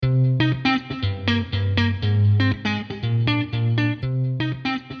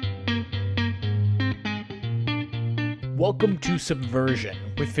welcome to Subversion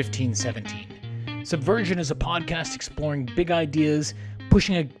with 1517. Subversion is a podcast exploring big ideas,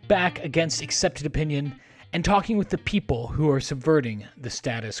 pushing back against accepted opinion, and talking with the people who are subverting the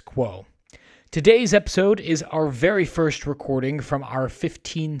status quo. Today's episode is our very first recording from our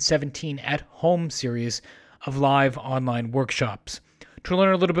 1517 at Home series of live online workshops. To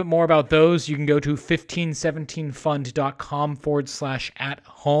learn a little bit more about those, you can go to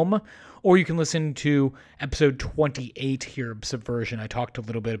 1517fund.com/at-home, or you can listen to episode 28 here of Subversion. I talked a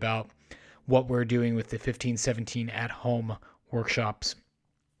little bit about what we're doing with the 1517 at Home workshops.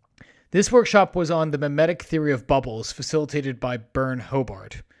 This workshop was on the mimetic theory of bubbles, facilitated by Byrne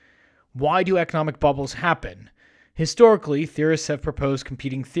Hobart. Why do economic bubbles happen? Historically, theorists have proposed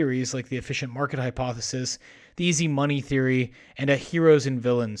competing theories like the efficient market hypothesis, the easy money theory, and a heroes and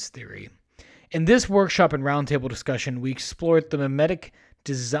villains theory. In this workshop and roundtable discussion, we explored the mimetic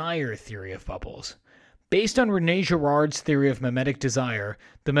desire theory of bubbles. Based on René Girard's theory of mimetic desire,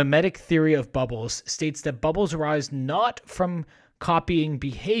 the mimetic theory of bubbles states that bubbles arise not from copying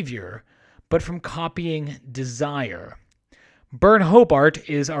behavior, but from copying desire. Byrne Hobart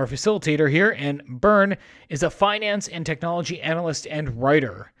is our facilitator here, and Byrne is a finance and technology analyst and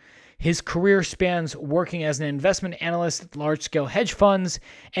writer. His career spans working as an investment analyst at large-scale hedge funds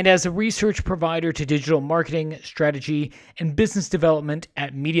and as a research provider to digital marketing, strategy, and business development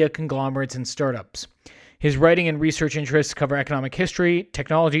at media conglomerates and startups. His writing and research interests cover economic history,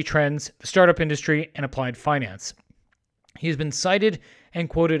 technology trends, the startup industry, and applied finance. He has been cited and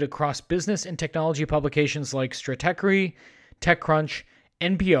quoted across business and technology publications like Stratechery, TechCrunch,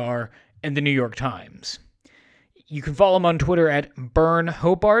 NPR, and the New York Times. You can follow him on Twitter at Byrne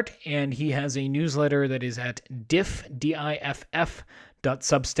Hobart, and he has a newsletter that is at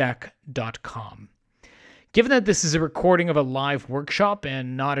diff.substack.com. Given that this is a recording of a live workshop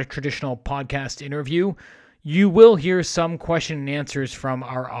and not a traditional podcast interview, you will hear some question and answers from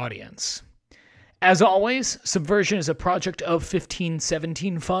our audience. As always, Subversion is a project of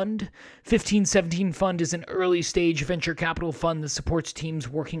 1517 Fund. 1517 Fund is an early-stage venture capital fund that supports teams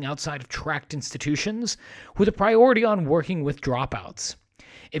working outside of tracked institutions, with a priority on working with dropouts.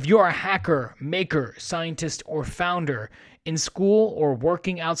 If you are a hacker, maker, scientist, or founder in school or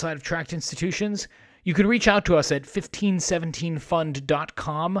working outside of tracked institutions, you can reach out to us at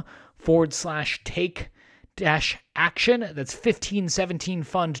 1517fund.com/take-action. That's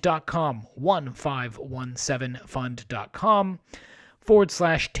 1517fund.com,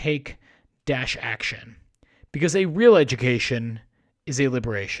 1517fund.com/take-action. Because a real education is a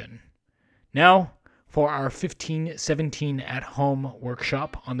liberation. Now, for our 1517 at Home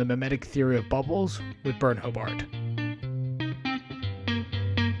workshop on the mimetic theory of bubbles with Byrne Hobart.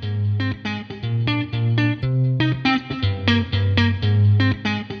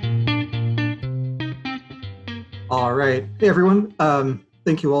 All right. Hey, everyone.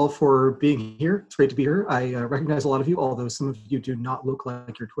 Thank you all for being here. It's great to be here. I recognize a lot of you, although some of you do not look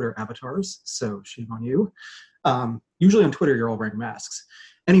like your Twitter avatars, so shame on you. Usually on Twitter, you're all wearing masks.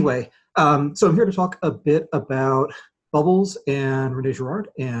 Anyway, so I'm here to talk a bit about bubbles and René Girard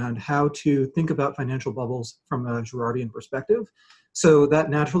and how to think about financial bubbles from a Girardian perspective. So that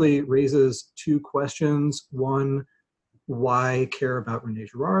naturally raises two questions. One, why care about René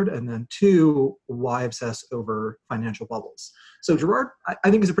Girard? And then two, why obsess over financial bubbles? So Girard,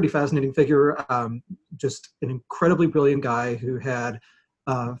 I think, is a pretty fascinating figure, just an incredibly brilliant guy who had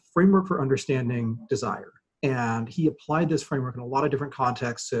a framework for understanding desire. And he applied this framework in a lot of different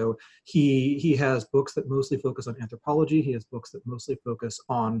contexts. So he has books that mostly focus on anthropology. He has books that mostly focus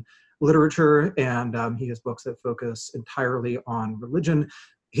on literature. And he has books that focus entirely on religion.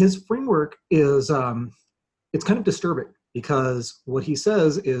 His framework is, it's kind of disturbing, because what he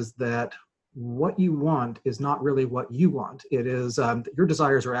says is that what you want is not really what you want. It is that your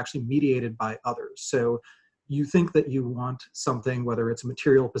desires are actually mediated by others. So you think that you want something, whether it's a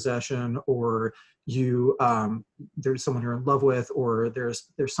material possession or you there's someone you're in love with, or there's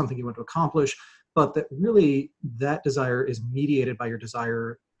something you want to accomplish, but that really that desire is mediated by your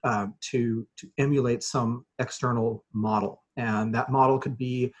desire to emulate some external model. And that model could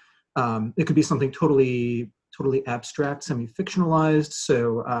be it could be something totally abstract, semi-fictionalized.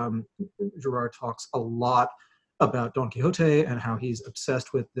 So Girard talks a lot about Don Quixote and how he's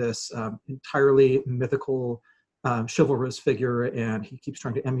obsessed with this entirely mythical chivalrous figure, and he keeps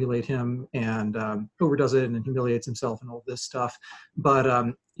trying to emulate him and overdoes it and humiliates himself and all this stuff.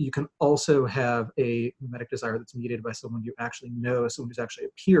 But you can also have a mimetic desire that's mediated by someone you actually know, someone who's actually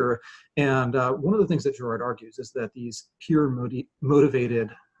a peer. And one of the things that Girard argues is that these peer motivated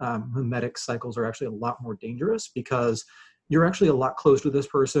mimetic cycles are actually a lot more dangerous, because you're actually a lot closer to this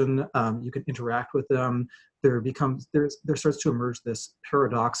person. You can interact with them. there starts to emerge this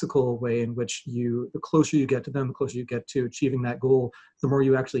paradoxical way in which the closer you get to them, the closer you get to achieving that goal, the more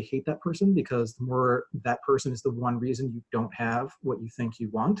you actually hate that person, because the more that person is the one reason you don't have what you think you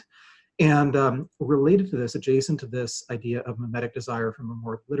want. And related to this, adjacent to this idea of mimetic desire from a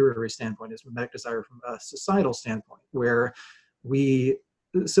more literary standpoint, is mimetic desire from a societal standpoint, where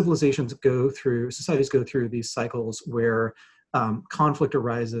societies go through these cycles where conflict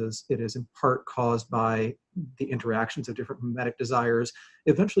arises. It is in part caused by the interactions of different mimetic desires.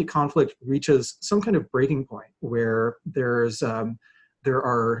 Eventually, conflict reaches some kind of breaking point where there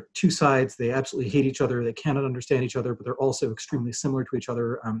are two sides. They absolutely hate each other. They cannot understand each other, but they're also extremely similar to each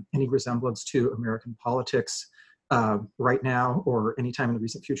other. Any resemblance to American politics right now or anytime in the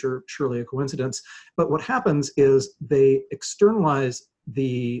recent future, surely a coincidence. But what happens is they externalize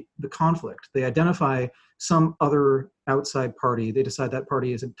the conflict. They identify some other outside party. They decide that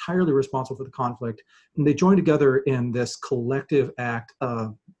party is entirely responsible for the conflict, and they join together in this collective act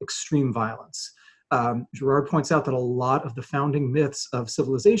of extreme violence. Girard points out that a lot of the founding myths of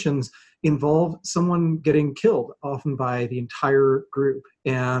civilizations involve someone getting killed, often by the entire group.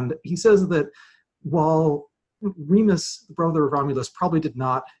 And he says that while Remus, the brother of Romulus, probably did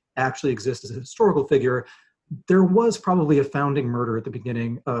not actually exist as a historical figure, there was probably a founding murder at the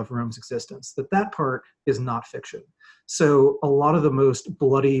beginning of Rome's existence. That part is not fiction. So a lot of the most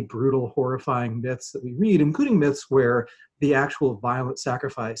bloody, brutal, horrifying myths that we read, including myths where the actual violent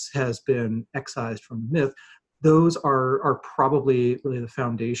sacrifice has been excised from the myth, those are probably really the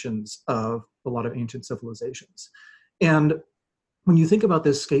foundations of a lot of ancient civilizations. And when you think about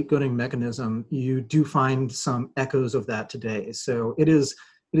this scapegoating mechanism, you do find some echoes of that today. So it is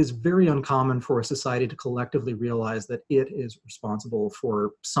very uncommon for a society to collectively realize that it is responsible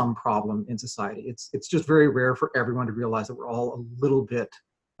for some problem in society. It's just very rare for everyone to realize that we're all a little bit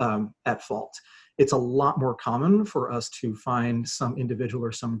at fault. It's a lot more common for us to find some individual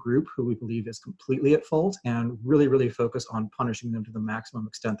or some group who we believe is completely at fault and really, really focus on punishing them to the maximum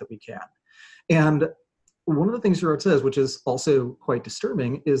extent that we can. And one of the things Girard says, which is also quite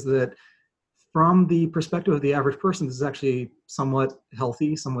disturbing, is that from the perspective of the average person, this is actually somewhat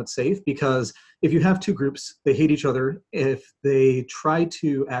healthy, somewhat safe, because if you have two groups, they hate each other. If they try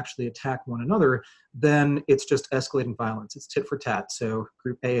to actually attack one another, then it's just escalating violence. It's tit for tat. So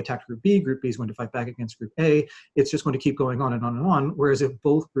group A attacked group B is going to fight back against group A. It's just going to keep going on and on and on. Whereas if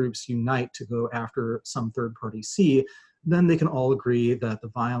both groups unite to go after some third party C, then they can all agree that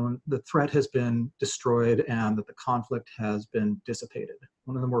the threat has been destroyed and that the conflict has been dissipated.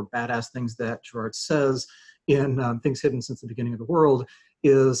 One of the more badass things that Girard says in Things Hidden Since the Beginning of the World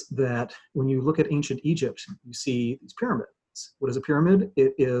is that when you look at ancient Egypt, you see these pyramids. What is a pyramid?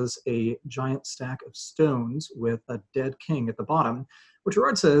 It is a giant stack of stones with a dead king at the bottom. What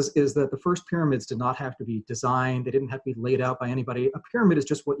Girard says is that the first pyramids did not have to be designed. They didn't have to be laid out by anybody. A pyramid is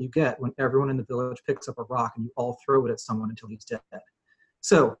just what you get when everyone in the village picks up a rock and you all throw it at someone until he's dead.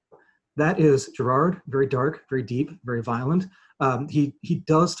 So that is Girard, very dark, very deep, very violent. He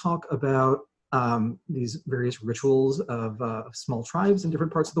does talk about these various rituals of small tribes in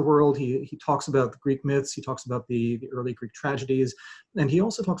different parts of the world. He talks about the Greek myths. He talks about the early Greek tragedies. And he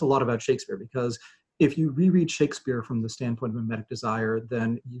also talks a lot about Shakespeare, because if you reread Shakespeare from the standpoint of mimetic desire,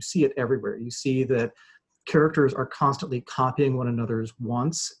 then you see it everywhere. You see that characters are constantly copying one another's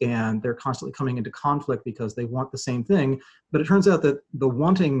wants, and they're constantly coming into conflict because they want the same thing. But it turns out that the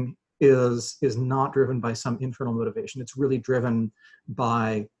wanting is not driven by some internal motivation. It's really driven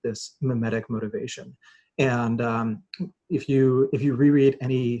by this mimetic motivation. And if you reread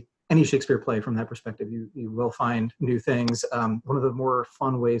any Shakespeare play from that perspective, you will find new things. One of the more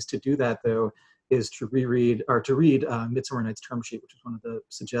fun ways to do that, though, is to read Midsummer Night's Term Sheet, which is one of the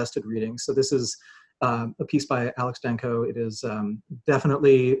suggested readings. So this is a piece by Alex Danko. It is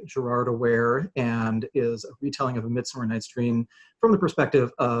definitely Girard aware and is a retelling of A Midsummer Night's Dream from the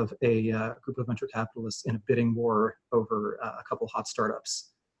perspective of a group of venture capitalists in a bidding war over a couple hot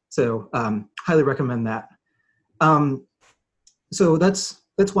startups. So highly recommend that. So that's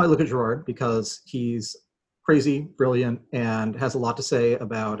why I look at Girard, because he's crazy, brilliant, and has a lot to say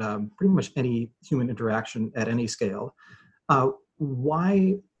about pretty much any human interaction at any scale.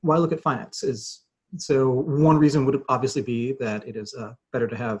 Why look at finance? So one reason would obviously be that it is better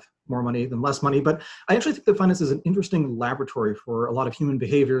to have more money than less money, but I actually think that finance is an interesting laboratory for a lot of human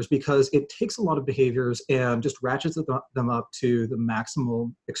behaviors, because it takes a lot of behaviors and just ratchets them up to the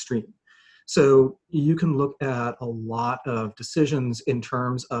maximal extreme. So you can look at a lot of decisions in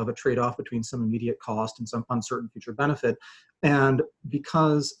terms of a trade-off between some immediate cost and some uncertain future benefit. And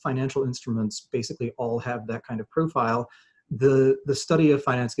because financial instruments basically all have that kind of profile, the study of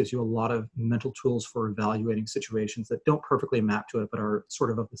finance gives you a lot of mental tools for evaluating situations that don't perfectly map to it, but are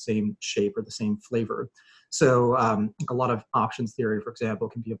sort of the same shape or the same flavor. So a lot of options theory, for example,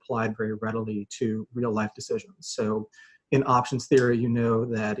 can be applied very readily to real life decisions. So in options theory, you know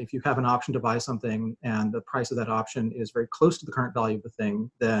that if you have an option to buy something and the price of that option is very close to the current value of the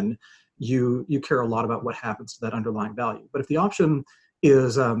thing, then you care a lot about what happens to that underlying value. But if the option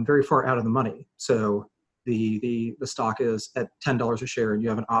is very far out of the money, so the stock is at $10 a share and you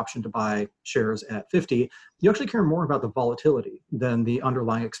have an option to buy shares at 50, you actually care more about the volatility than the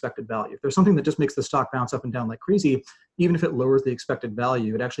underlying expected value. If there's something that just makes the stock bounce up and down like crazy, even if it lowers the expected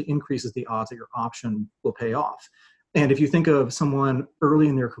value, it actually increases the odds that your option will pay off. And if you think of someone early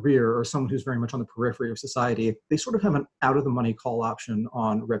in their career or someone who's very much on the periphery of society, they sort of have an out of the money call option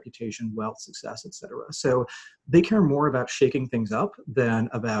on reputation, wealth, success, et cetera. So they care more about shaking things up than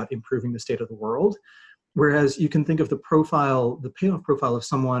about improving the state of the world. Whereas you can think of the profile, the payoff profile of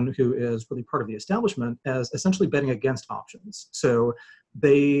someone who is really part of the establishment as essentially betting against options. So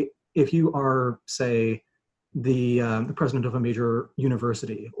if you are, say, the president of a major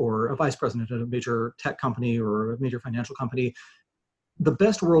university or a vice president of a major tech company or a major financial company, the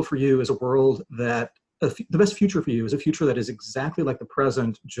best world for you is a world that the best future for you is a future that is exactly like the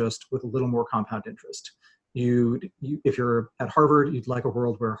present, just with a little more compound interest. If you're at Harvard, you'd like a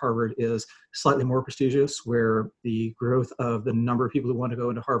world where Harvard is slightly more prestigious, where the growth of the number of people who want to go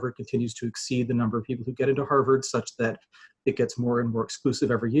into Harvard continues to exceed the number of people who get into Harvard, such that it gets more and more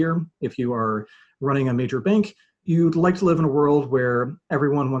exclusive every year. If you are running a major bank, you'd like to live in a world where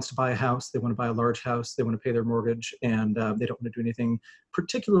everyone wants to buy a house, they want to buy a large house, they want to pay their mortgage, and they don't want to do anything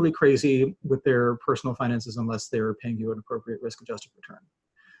particularly crazy with their personal finances unless they're paying you an appropriate risk-adjusted return.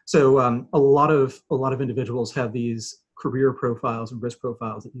 So a lot of individuals have these career profiles and risk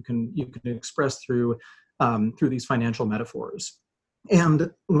profiles that you can express through these financial metaphors.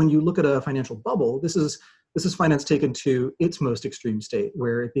 And when you look at a financial bubble, this is finance taken to its most extreme state,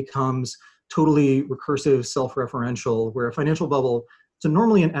 where it becomes totally recursive, self-referential, where a financial bubble, so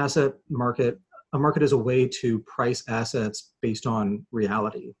normally an asset market, a market is a way to price assets based on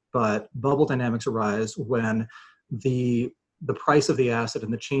reality. But bubble dynamics arise when the price of the asset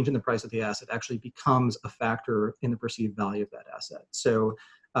and the change in the price of the asset actually becomes a factor in the perceived value of that asset. So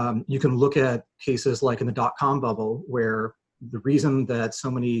you can look at cases like in the dot-com bubble, where the reason that so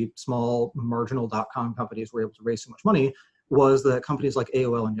many small marginal dot-com companies were able to raise so much money was that companies like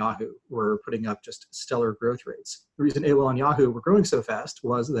AOL and Yahoo were putting up just stellar growth rates. The reason AOL and Yahoo were growing so fast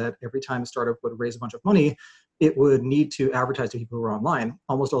was that every time a startup would raise a bunch of money, it would need to advertise to people who were online.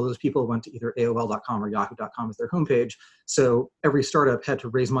 Almost all those people went to either AOL.com or Yahoo.com as their homepage. So every startup had to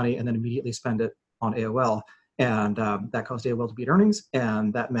raise money and then immediately spend it on AOL. And that caused AOL to beat earnings.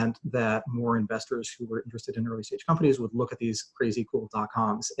 And that meant that more investors who were interested in early stage companies would look at these crazy cool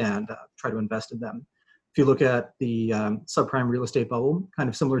dot-coms and try to invest in them. If you look at the subprime real estate bubble, kind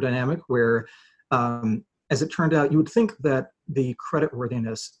of similar dynamic where, as it turned out, you would think that the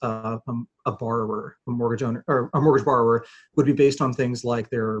creditworthiness of a borrower, a mortgage owner, or a mortgage borrower would be based on things like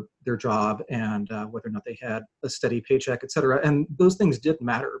their job and whether or not they had a steady paycheck, et cetera. And those things did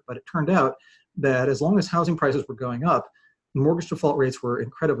matter, but it turned out that as long as housing prices were going up, mortgage default rates were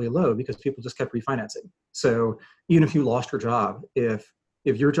incredibly low because people just kept refinancing. So even if you lost your job, if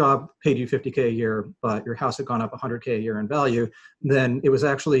your job paid you $50K a year, but your house had gone up $100K a year in value, then it was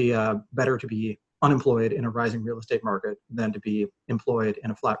actually better to be unemployed in a rising real estate market than to be employed in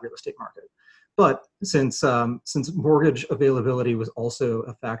a flat real estate market. But since mortgage availability was also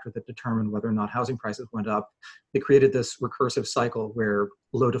a factor that determined whether or not housing prices went up, it created this recursive cycle where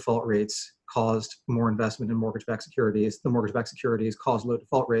low default rates caused more investment in mortgage-backed securities. The mortgage-backed securities caused low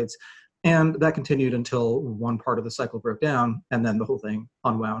default rates. And that continued until one part of the cycle broke down, and then the whole thing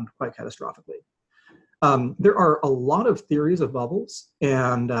unwound quite catastrophically. There are a lot of theories of bubbles,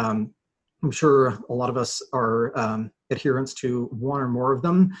 and I'm sure a lot of us are adherents to one or more of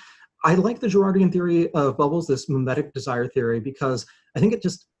them. I like the Girardian theory of bubbles, this mimetic desire theory, because I think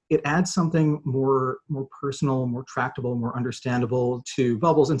it adds something more personal, more tractable, more understandable to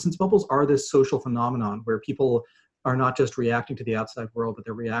bubbles. And since bubbles are this social phenomenon where people are not just reacting to the outside world, but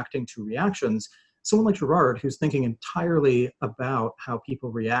they're reacting to reactions, someone like Girard, who's thinking entirely about how people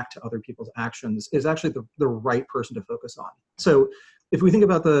react to other people's actions, is actually the right person to focus on. So if we think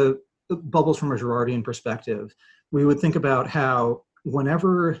about the bubbles from a Girardian perspective, we would think about how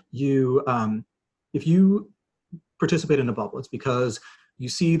whenever if you participate in a bubble, it's because you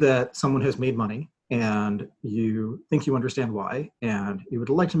see that someone has made money and you think you understand why, and you would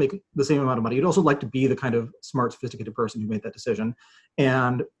like to make the same amount of money. You'd also like to be the kind of smart, sophisticated person who made that decision,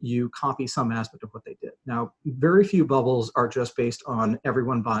 and you copy some aspect of what they did. Now, very few bubbles are just based on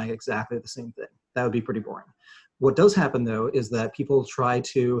everyone buying exactly the same thing. That would be pretty boring. What does happen, though, is that people try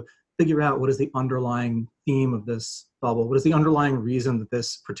to figure out what is the underlying theme of this bubble, what is the underlying reason that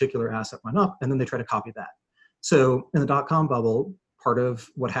this particular asset went up, and then they try to copy that. So in the dot-com bubble, part of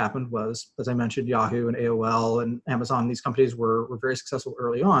what happened was, as I mentioned, Yahoo and AOL and Amazon, these companies were very successful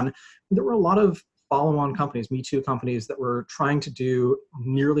early on. There were a lot of follow-on companies, Me Too companies, that were trying to do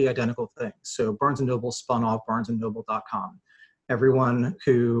nearly identical things. So Barnes & Noble spun off barnesandnoble.com. Everyone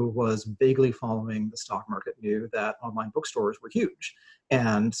who was vaguely following the stock market knew that online bookstores were huge.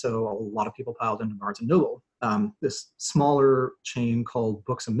 And so a lot of people piled into Barnes & Noble. This smaller chain called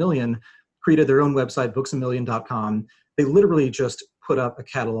Books A Million created their own website, booksamillion.com. They literally just put up a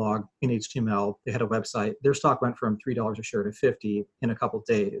catalog in HTML. They had a website. Their stock went from $3 a share to $50 in a couple of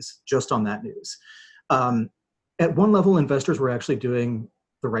days, just on that news. At one level, investors were actually doing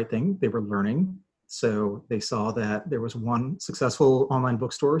the right thing. They were learning. So they saw that there was one successful online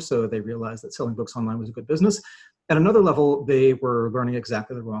bookstore, so they realized that selling books online was a good business. At another level, they were learning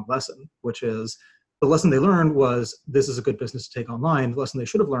exactly the wrong lesson, which is the lesson they learned was this is a good business to take online. The lesson they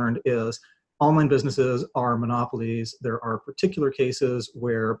should have learned is online businesses are monopolies. There are particular cases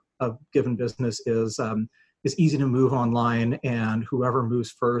where a given business is easy to move online, and whoever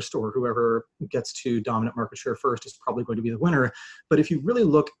moves first or whoever gets to dominant market share first is probably going to be the winner. But if you really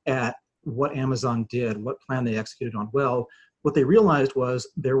look at what Amazon did, what plan they executed on well, what they realized was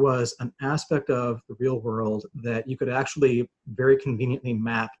there was an aspect of the real world that you could actually very conveniently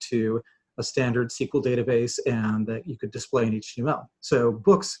map to a standard SQL database and that you could display in HTML. So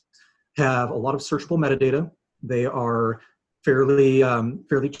books have a lot of searchable metadata. They are fairly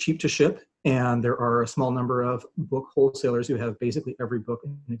cheap to ship, and there are a small number of book wholesalers who have basically every book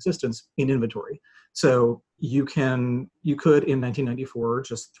in existence in inventory. So you could in 1994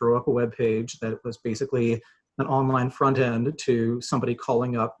 just throw up a web page that was basically an online front end to somebody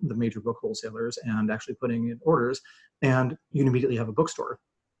calling up the major book wholesalers and actually putting in orders, and you immediately have a bookstore.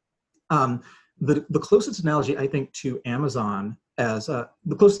 The closest analogy, I think, to Amazon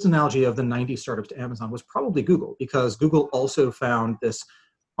the closest analogy of the 90s startups to Amazon was probably Google, because Google also found this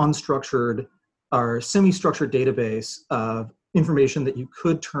unstructured or semi-structured database of information that you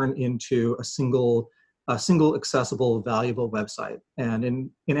could turn into a single accessible, valuable website. And in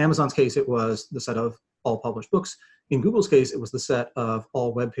Amazon's case, it was the set of all published books. In Google's case, it was the set of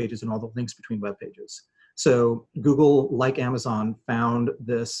all web pages and all the links between web pages. So Google, like Amazon, found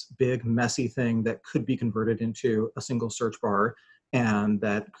this big, messy thing that could be converted into a single search bar and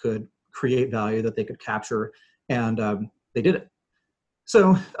that could create value that they could capture, and they did it.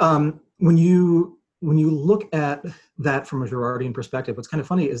 So when you look at that from a Girardian perspective, what's kind of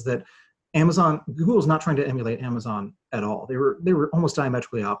funny is that Google was not trying to emulate Amazon at all. They were almost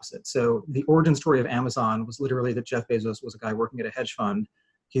diametrically opposite. So the origin story of Amazon was literally that Jeff Bezos was a guy working at a hedge fund.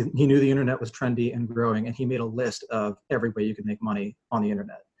 He knew the internet was trendy and growing, and he made a list of every way you could make money on the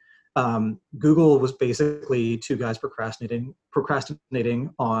internet. Google was basically two guys procrastinating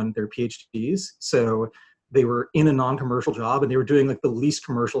on their PhDs. So they were in a non-commercial job, and they were doing like the least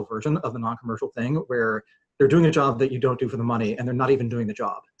commercial version of the non-commercial thing, where they're doing a job that you don't do for the money, and they're not even doing the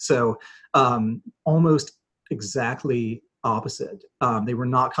job. So almost exactly opposite. They were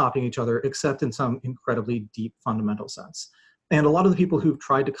not copying each other, except in some incredibly deep fundamental sense. And a lot of the people who've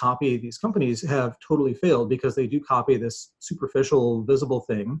tried to copy these companies have totally failed, because they do copy this superficial, visible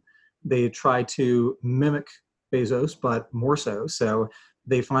thing. They try to mimic Bezos, but more so. So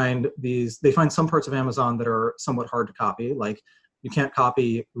they find some parts of Amazon that are somewhat hard to copy. Like, you can't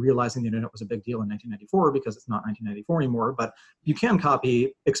copy realizing the internet was a big deal in 1994 because it's not 1994 anymore, but you can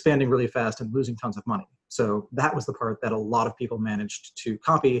copy expanding really fast and losing tons of money. So that was the part that a lot of people managed to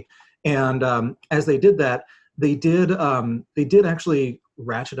copy. And as they did that, they did actually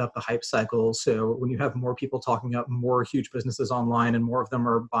ratchet up the hype cycle. So when you have more people talking up more huge businesses online, and more of them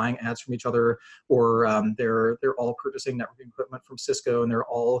are buying ads from each other, or they're all purchasing networking equipment from Cisco, and they're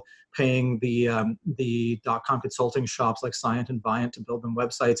all paying the .com consulting shops like Scient and Viant to build them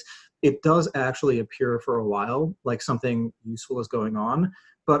websites, it does actually appear for a while like something useful is going on,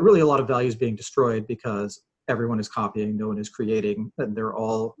 but really a lot of value is being destroyed because everyone is copying, no one is creating, and they're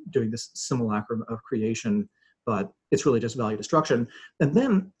all doing this simulacrum of creation, but it's really just value destruction. And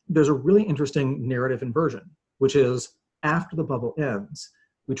then there's a really interesting narrative inversion, which is after the bubble ends,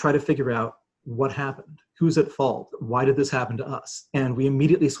 we try to figure out what happened, who's at fault, why did this happen to us? And we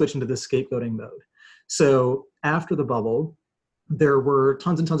immediately switch into this scapegoating mode. So after the bubble, there were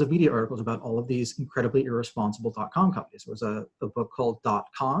tons and tons of media articles about all of these incredibly irresponsible .com companies. There was a book called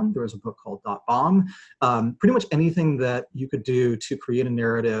 .con. There was a book called .bomb. Pretty much anything that you could do to create a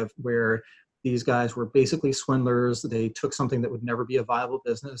narrative where These guys were basically swindlers. They took something that would never be a viable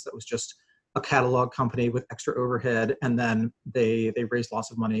business, that was just a catalog company with extra overhead, and then they raised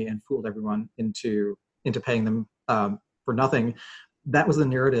lots of money and fooled everyone into paying them for nothing. That was the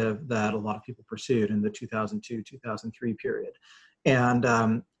narrative that a lot of people pursued in the 2002-2003 period.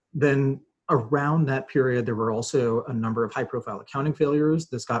 And then around that period, there were also a number of high-profile accounting failures.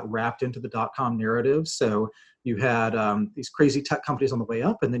 This got wrapped into the dot-com narrative. So you had these crazy tech companies on the way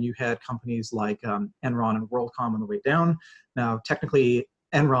up, and then you had companies like Enron and WorldCom on the way down. Now, technically,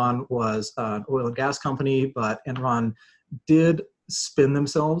 Enron was an oil and gas company, but Enron did spin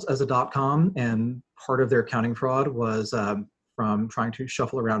themselves as a dot-com, and part of their accounting fraud was from trying to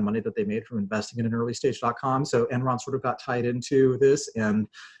shuffle around money that they made from investing in an early stage dot-com. So Enron sort of got tied into this, and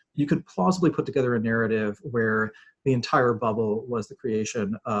you could plausibly put together a narrative where the entire bubble was the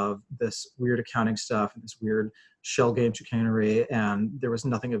creation of this weird accounting stuff and this weird shell game chicanery, and there was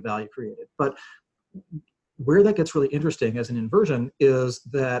nothing of value created. But where that gets really interesting as an inversion is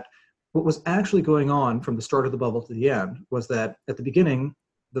that what was actually going on from the start of the bubble to the end was that at the beginning,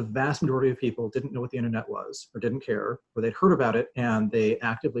 the vast majority of people didn't know what the internet was, or didn't care, or they'd heard about it and they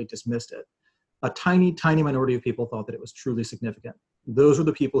actively dismissed it. A tiny, tiny minority of people thought that it was truly significant. Those are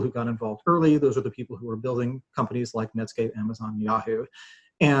the people who got involved early. Those are the people who were building companies like Netscape, Amazon, Yahoo.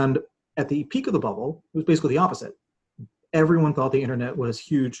 And at the peak of the bubble, it was basically the opposite. Everyone thought the internet was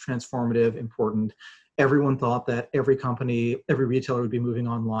huge, transformative, important. Everyone thought that every company, every retailer would be moving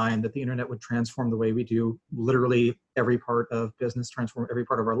online, that the internet would transform the way we do literally every part of business, transform every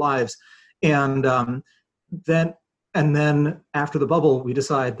part of our lives. And then after the bubble, we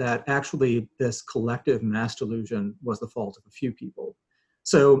decide that actually this collective mass delusion was the fault of a few people.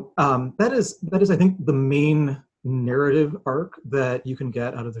 So that is, I think, the main narrative arc that you can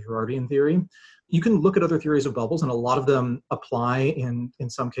get out of the Girardian theory. You can look at other theories of bubbles, and a lot of them apply in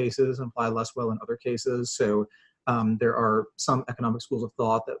some cases and apply less well in other cases. So there are some economic schools of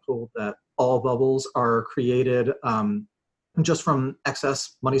thought that hold that all bubbles are created just from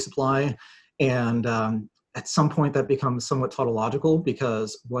excess money supply. And at some point that becomes somewhat tautological,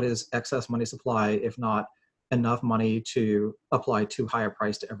 because what is excess money supply if not enough money to apply too high a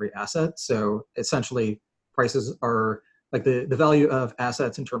price to every asset? So essentially, prices are like the value of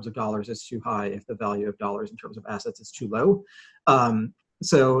assets in terms of dollars is too high if the value of dollars in terms of assets is too low.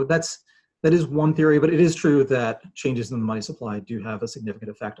 So that is one theory, but it is true that changes in the money supply do have a significant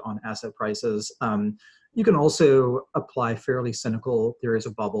effect on asset prices. You can also apply fairly cynical theories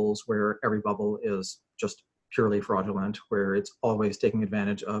of bubbles where every bubble is just purely fraudulent, where it's always taking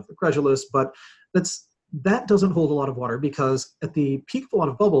advantage of the credulous, but that doesn't hold a lot of water, because at the peak of a lot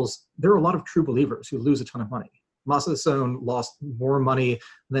of bubbles, there are a lot of true believers who lose a ton of money. Masa Son lost more money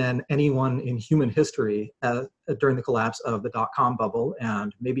than anyone in human history during the collapse of the dot-com bubble,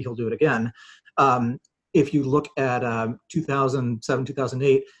 and maybe he'll do it again. If you look at 2007,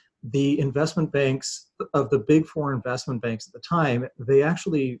 2008, the investment banks of the big four investment banks at the time, they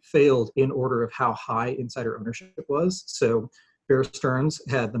actually failed in order of how high insider ownership was. So Bear Stearns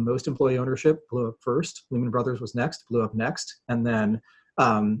had the most employee ownership, blew up first. Lehman Brothers was next, blew up next, and then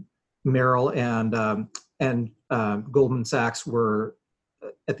Merrill and Goldman Sachs were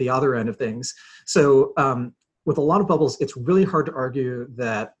at the other end of things. So with a lot of bubbles, it's really hard to argue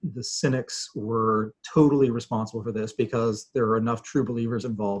that the cynics were totally responsible for this, because there are enough true believers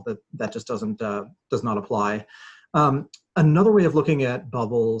involved that just does not apply. Another way of looking at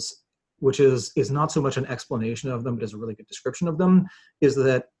bubbles, which is not so much an explanation of them, but is a really good description of them, is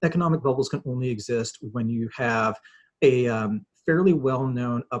that economic bubbles can only exist when you have a fairly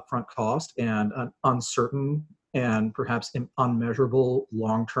well-known upfront cost and an uncertain and perhaps unmeasurable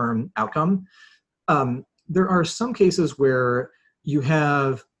long-term outcome. There are some cases where you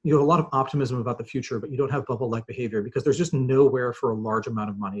have a lot of optimism about the future, but you don't have bubble-like behavior because there's just nowhere for a large amount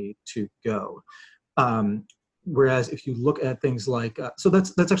of money to go. Whereas if you look at things like, so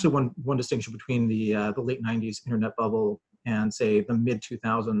that's actually one distinction between the late 90s internet bubble and say the mid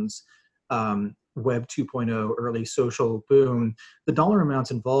 2000s Web 2.0 early social boom. The dollar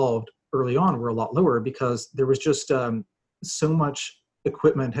amounts involved early on were a lot lower because there was just so much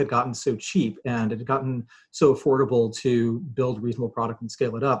equipment had gotten so cheap and it had gotten so affordable to build reasonable product and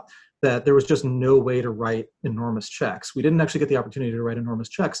scale it up that there was just no way to write enormous checks. We didn't actually get the opportunity to write enormous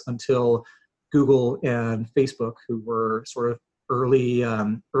checks until Google and Facebook, who were sort of early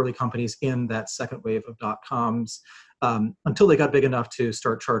companies in that second wave of dot-coms, until they got big enough to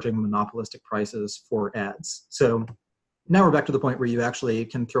start charging monopolistic prices for ads. So now we're back to the point where you actually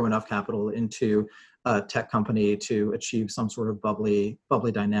can throw enough capital into a tech company to achieve some sort of bubbly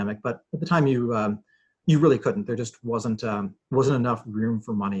dynamic. But at the time you you really couldn't. There just wasn't enough room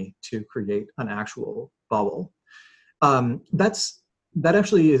for money to create an actual bubble. That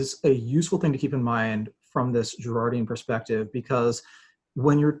actually is a useful thing to keep in mind from this Girardian perspective, because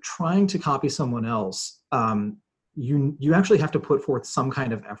when you're trying to copy someone else, you actually have to put forth some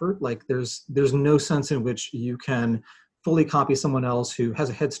kind of effort. Like there's no sense in which you can fully copy someone else who has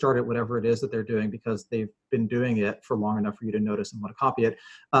a head start at whatever it is that they're doing because they've been doing it for long enough for you to notice and want to copy it.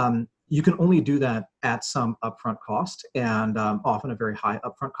 You can only do that at some upfront cost, and often a very high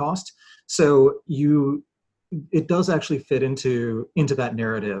upfront cost. So it does actually fit into that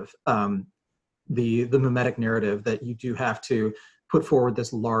narrative, the mimetic narrative, that you do have to put forward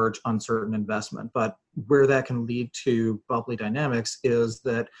this large uncertain investment. But where that can lead to bubbly dynamics is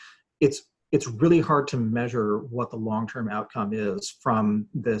that it's really hard to measure what the long-term outcome is from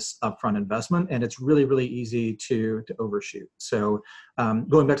this upfront investment, and it's really, really easy to overshoot. So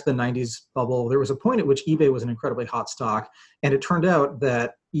going back to the 90s bubble, there was a point at which eBay was an incredibly hot stock, and it turned out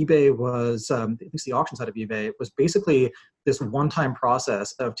that eBay was, at least the auction side of eBay, was basically this one-time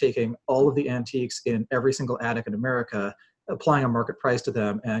process of taking all of the antiques in every single attic in America, applying a market price to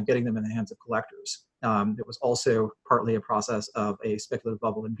them, and getting them in the hands of collectors. It was also partly a process of a speculative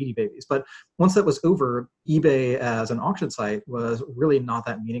bubble in Beanie Babies. But once that was over, eBay as an auction site was really not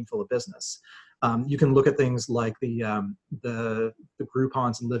that meaningful a business. You can look at things like the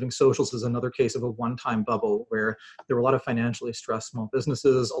Groupons and Living Socials as another case of a one-time bubble where there were a lot of financially stressed small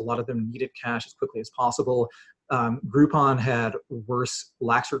businesses. A lot of them needed cash as quickly as possible. Groupon had worse,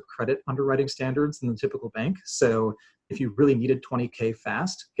 laxer credit underwriting standards than the typical bank. So if you really needed 20K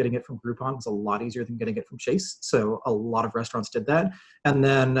fast, getting it from Groupon was a lot easier than getting it from Chase. So a lot of restaurants did that. And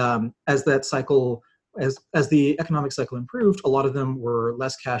then as that cycle, as the economic cycle improved, a lot of them were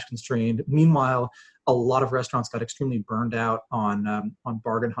less cash constrained. Meanwhile, a lot of restaurants got extremely burned out on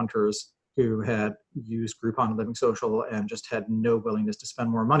bargain hunters who had used Groupon and Living Social and just had no willingness to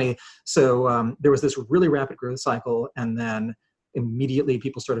spend more money. So there was this really rapid growth cycle, and then immediately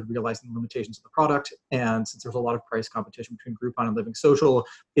people started realizing the limitations of the product. And since there was a lot of price competition between Groupon and Living Social,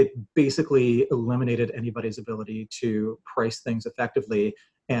 it basically eliminated anybody's ability to price things effectively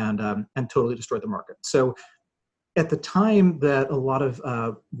and totally destroyed the market. So at the time that a lot of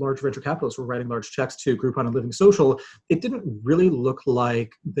large venture capitalists were writing large checks to Groupon and Living Social, it didn't really look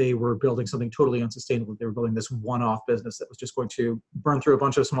like they were building something totally unsustainable. They were building this one-off business that was just going to burn through a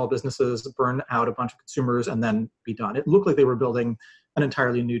bunch of small businesses, burn out a bunch of consumers, and then be done. It looked like they were building an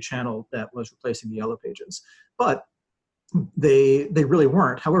entirely new channel that was replacing the Yellow Pages. But they really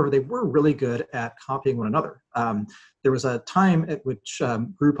weren't. However, they were really good at copying one another. There was a time at which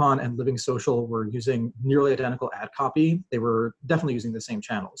Groupon and Living Social were using nearly identical ad copy. They were definitely using the same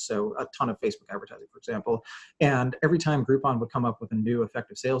channels, so a ton of Facebook advertising, for example. And every time Groupon would come up with a new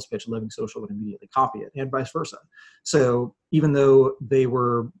effective sales pitch, Living Social would immediately copy it, and vice versa. So even though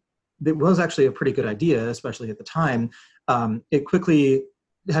it was actually a pretty good idea, especially at the time, it quickly,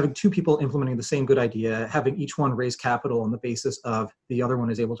 having two people implementing the same good idea, having each one raise capital on the basis of the other one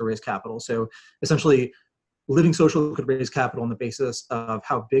is able to raise capital. So essentially, Living Social could raise capital on the basis of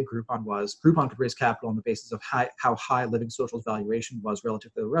how big Groupon was. Groupon could raise capital on the basis of how high Living Social's valuation was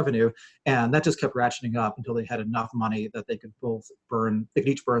relative to the revenue. And that just kept ratcheting up until they had enough money that they could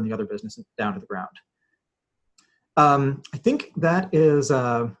each burn the other business down to the ground. I think that is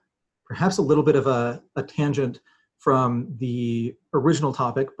perhaps a little bit of a tangent from the original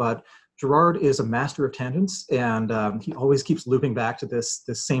topic, but Girard is a master of tangents, and he always keeps looping back to this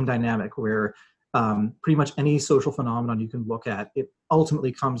same dynamic where pretty much any social phenomenon you can look at, it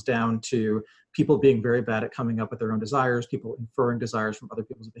ultimately comes down to people being very bad at coming up with their own desires, people inferring desires from other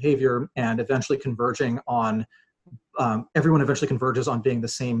people's behavior, and eventually converging on, everyone eventually converges on being the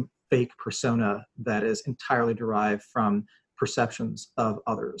same fake persona that is entirely derived from perceptions of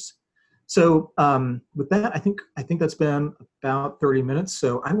others. So with that, I think that's been about 30 minutes.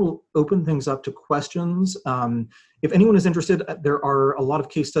 So I will open things up to questions. If anyone is interested, there are a lot of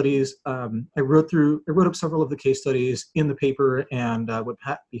case studies. I wrote up several of the case studies in the paper, and would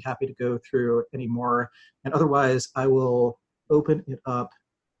be happy to go through any more. And otherwise, I will open it up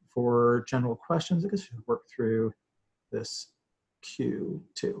for general questions. I guess I should work through this queue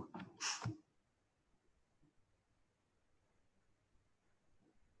too.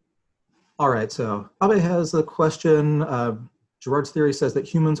 All right, so Abe has a question. Girard's theory says that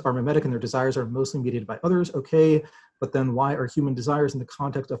humans are mimetic and their desires are mostly mediated by others. Okay, but then why are human desires in the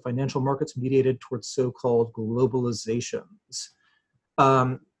context of financial markets mediated towards so-called globalizations?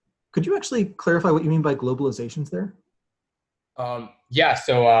 Could you actually clarify what you mean by globalizations there? Yeah,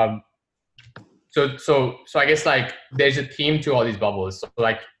 so I guess like there's a theme to all these bubbles. So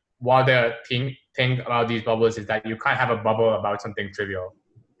like one of the thing about these bubbles is that you can't have a bubble about something trivial,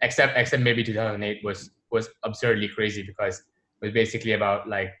 except maybe 2008 was absurdly crazy because it was basically about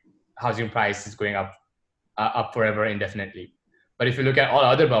like housing prices going up forever indefinitely. But if you look at all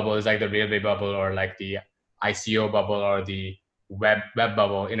other bubbles, like the railway bubble or like the ICO bubble or the web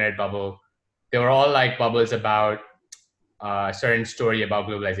bubble, internet bubble, they were all like bubbles about a certain story about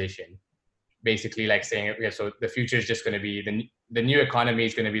globalization. Basically, like saying, okay, so the future is just going to be the new economy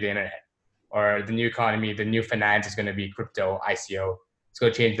is going to be the internet, or the new economy, the new finance is going to be crypto, ICO. It's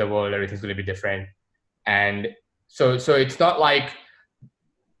going to change the world. Everything's going to be different. And so it's not like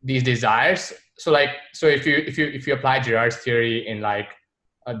these desires. So if you apply Girard's theory in like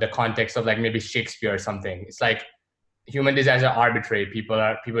the context of like maybe Shakespeare or something, it's like human desires are arbitrary. People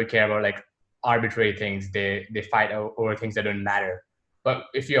care about like arbitrary things. They fight over things that don't matter. But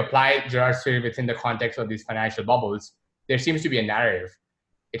if you apply Girard's theory within the context of these financial bubbles, there seems to be a narrative.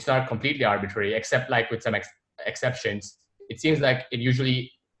 It's not completely arbitrary, except like with some exceptions. It seems like it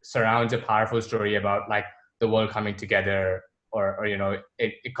usually surrounds a powerful story about like the world coming together, or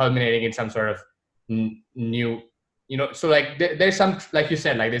it culminating in some sort of new, so like there's some, like you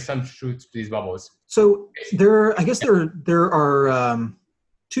said, like there's some truth to these bubbles. So I guess there are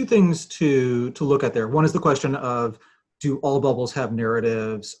two things to look at there. One is the question of, do all bubbles have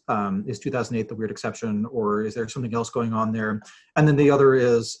narratives? Is 2008 the weird exception, or is there something else going on there? And then the other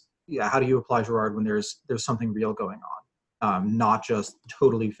is, how do you apply Girard when there's something real going on, not just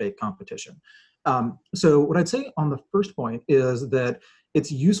totally fake competition? So what I'd say on the first point is that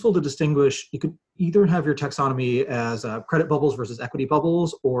it's useful to distinguish. You could either have your taxonomy as credit bubbles versus equity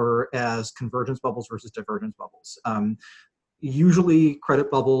bubbles, or as convergence bubbles versus divergence bubbles. Usually credit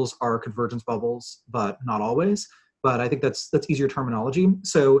bubbles are convergence bubbles, but not always. But I think that's easier terminology.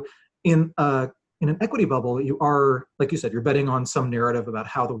 So in an equity bubble, you are, like you said, you're betting on some narrative about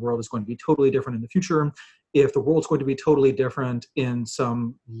how the world is going to be totally different in the future. If the world's going to be totally different in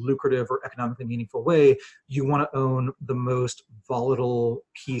some lucrative or economically meaningful way, you want to own the most volatile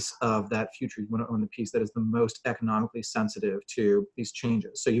piece of that future. You want to own the piece that is the most economically sensitive to these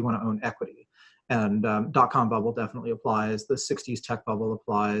changes. So you want to own equity. And dot-com bubble definitely applies. The 60s tech bubble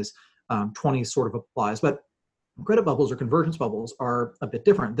applies. 20s sort of applies. But credit bubbles or convergence bubbles are a bit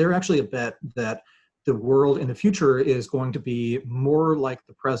different. They're actually a bet that the world in the future is going to be more like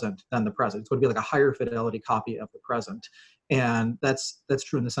the present than the present. It's going to be like a higher fidelity copy of the present. And that's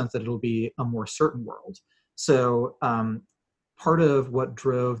true in the sense that it'll be a more certain world. So part of what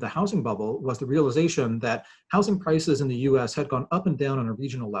drove the housing bubble was the realization that housing prices in the US had gone up and down on a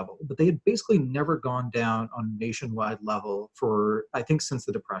regional level, but they had basically never gone down on a nationwide level for, I think, since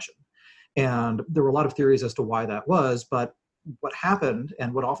the Depression. And there were a lot of theories as to why that was, but what happened,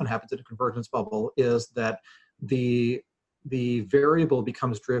 and what often happens in a convergence bubble, is that the variable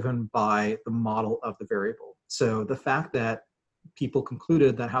becomes driven by the model of the variable. So the fact that people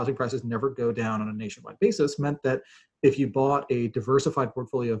concluded that housing prices never go down on a nationwide basis meant that if you bought a diversified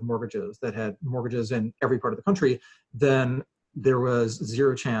portfolio of mortgages that had mortgages in every part of the country, then there was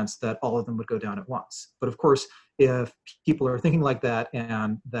zero chance that all of them would go down at once. But of course, if people are thinking like that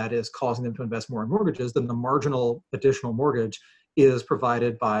and that is causing them to invest more in mortgages, then the marginal additional mortgage is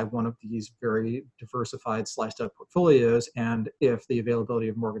provided by one of these very diversified sliced up portfolios. And if the availability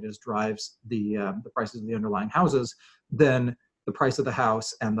of mortgages drives the prices of the underlying houses, then the price of the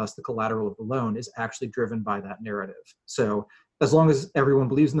house and thus the collateral of the loan is actually driven by that narrative. So as long as everyone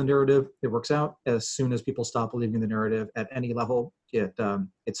believes in the narrative, it works out. As soon as people stop believing in the narrative at any level, it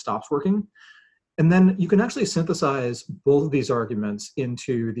stops working. And then you can actually synthesize both of these arguments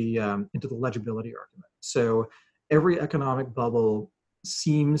into the legibility argument. So every economic bubble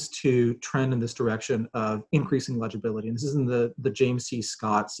seems to trend in this direction of increasing legibility. And this is in the James C.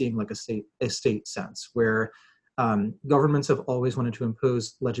 Scott seeing like a state sense, where governments have always wanted to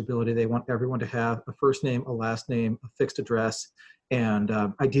impose legibility. They want everyone to have a first name, a last name, a fixed address, and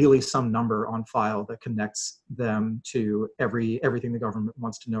ideally some number on file that connects them to everything the government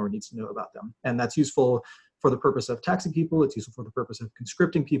wants to know or needs to know about them. And that's useful for the purpose of taxing people. It's useful for the purpose of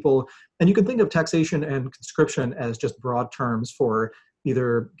conscripting people. And you can think of taxation and conscription as just broad terms for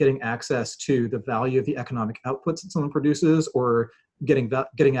either getting access to the value of the economic outputs that someone produces, or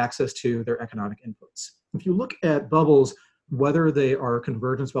getting access to their economic inputs. If you look at bubbles, whether they are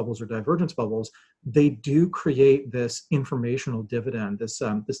convergence bubbles or divergence bubbles, they do create this informational dividend, this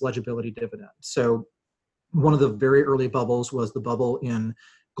legibility dividend. So one of the very early bubbles was the bubble in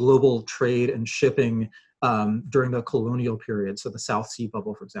global trade and shipping during the colonial period. So the South Sea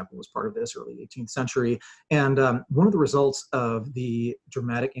Bubble, for example, was part of this early 18th century. And one of the results of the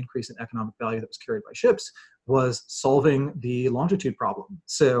dramatic increase in economic value that was carried by ships was solving the longitude problem.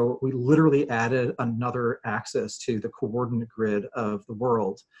 So we literally added another axis to the coordinate grid of the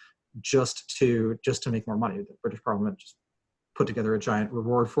world just to make more money. The British Parliament just put together a giant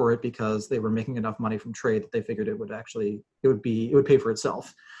reward for it because they were making enough money from trade that they figured it would pay for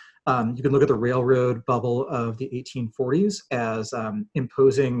itself. You can look at the railroad bubble of the 1840s as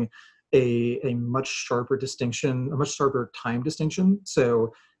imposing a much sharper distinction, a much sharper time distinction.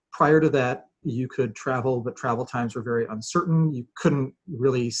 So prior to that, you could travel, but travel times were very uncertain. You couldn't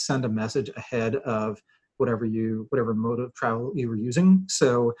really send a message ahead of whatever mode of travel you were using.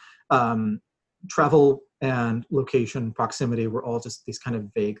 So travel and location, proximity were all just these kind of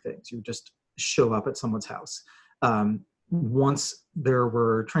vague things. You would just show up at someone's house. Once there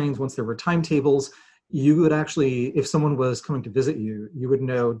were trains, once there were timetables, you would actually, if someone was coming to visit you, you would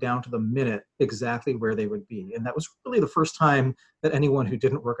know down to the minute exactly where they would be. And that was really the first time that anyone who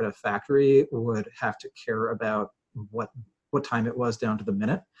didn't work at a factory would have to care about what time it was down to the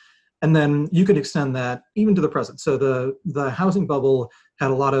minute. And then you could extend that even to the present. So the housing bubble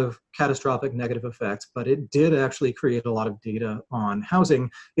had a lot of catastrophic negative effects, but it did actually create a lot of data on housing.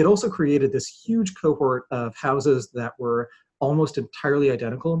 It also created this huge cohort of houses that were almost entirely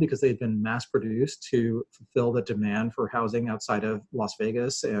identical because they'd been mass produced to fulfill the demand for housing outside of Las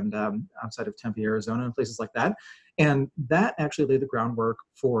Vegas and outside of Tempe, Arizona, and places like that. And that actually laid the groundwork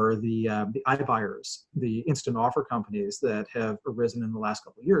for the iBuyers, the instant offer companies that have arisen in the last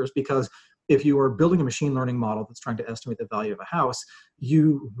couple of years. Because if you are building a machine learning model that's trying to estimate the value of a house,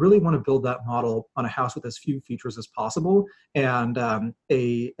 you really want to build that model on a house with as few features as possible. And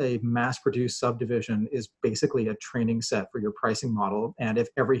a mass-produced subdivision is basically a training set for your pricing model. And if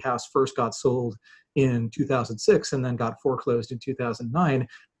every house first got sold in 2006 and then got foreclosed in 2009,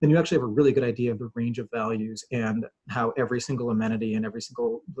 then you actually have a really good idea of the range of values and how every single amenity and every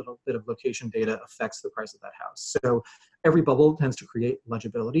single little bit of location data affects the price of that house. So every bubble tends to create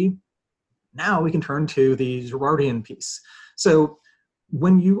legibility. Now we can turn to the Girardian piece. So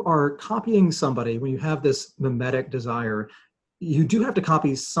when you are copying somebody, when you have this mimetic desire, you do have to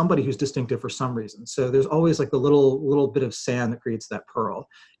copy somebody who's distinctive for some reason. So there's always like the little bit of sand that creates that pearl.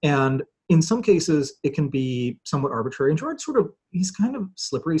 And in some cases, it can be somewhat arbitrary. And Girard he's kind of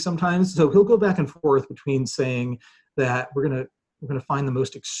slippery sometimes. So he'll go back and forth between saying that we're gonna find the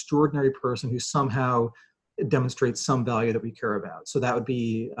most extraordinary person who somehow demonstrates some value that we care about. So that would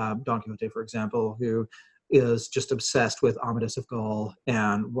be Don Quixote, for example, who is just obsessed with Amadis of Gaul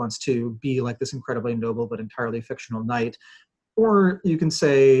and wants to be like this incredibly noble but entirely fictional knight. Or you can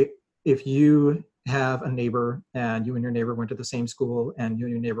say, if you have a neighbor and you and your neighbor went to the same school and you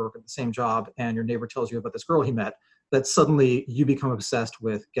and your neighbor work at the same job and your neighbor tells you about this girl he met, that suddenly you become obsessed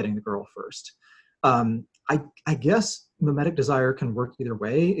with getting the girl first. I guess mimetic desire can work either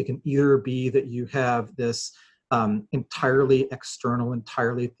way. It can either be that you have this entirely external,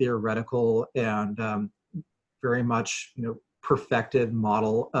 entirely theoretical, and very much perfected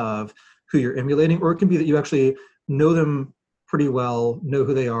model of who you're emulating, or it can be that you actually know them pretty well, know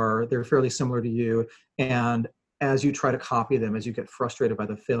who they are, they're fairly similar to you, and as you try to copy them, as you get frustrated by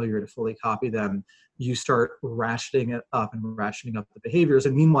the failure to fully copy them, you start ratcheting it up and ratcheting up the behaviors.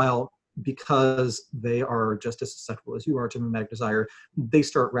 And meanwhile, because they are just as susceptible as you are to mimetic desire, they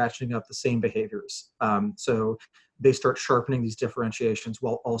start ratcheting up the same behaviors. So they start sharpening these differentiations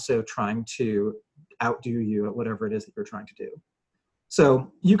while also trying to outdo you at whatever it is that you're trying to do.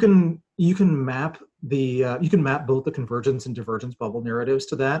 So you can map both the convergence and divergence bubble narratives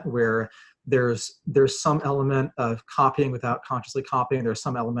to that, where there's some element of copying without consciously copying. There's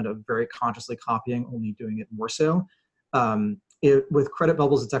some element of very consciously copying, only doing it more so. With credit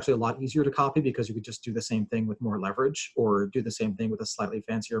bubbles, it's actually a lot easier to copy because you could just do the same thing with more leverage or do the same thing with a slightly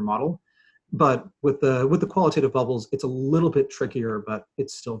fancier model. But with the qualitative bubbles, it's a little bit trickier, but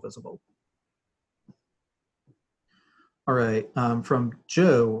it's still visible. All right, from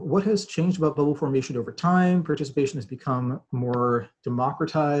Joe, what has changed about bubble formation over time? Participation has become more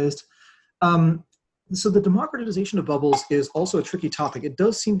democratized. So the democratization of bubbles is also a tricky topic. It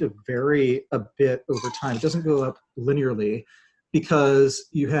does seem to vary a bit over time. It doesn't go up linearly because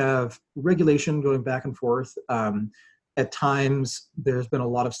you have regulation going back and forth. At times, there's been a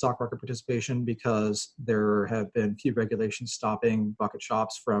lot of stock market participation because there have been few regulations stopping bucket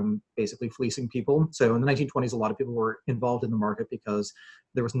shops from basically fleecing people. So in the 1920s, a lot of people were involved in the market because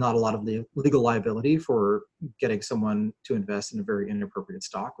there was not a lot of legal liability for getting someone to invest in a very inappropriate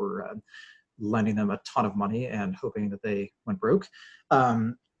stock or lending them a ton of money and hoping that they went broke.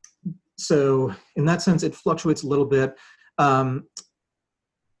 So in that sense, it fluctuates a little bit.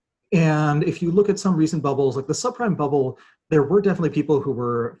 And if you look at some recent bubbles, like the subprime bubble, there were definitely people who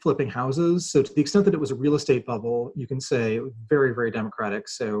were flipping houses. So to the extent that it was a real estate bubble, you can say very, very democratic.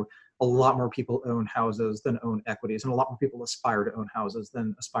 So a lot more people own houses than own equities, and a lot more people aspire to own houses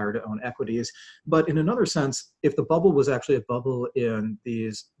than aspire to own equities. But in another sense, if the bubble was actually a bubble in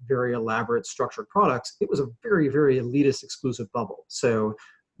these very elaborate structured products, it was a very, very elitist exclusive bubble. So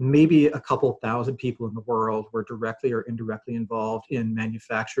maybe a couple thousand people in the world were directly or indirectly involved in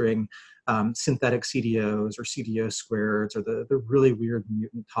manufacturing synthetic CDOs or CDO squareds or the really weird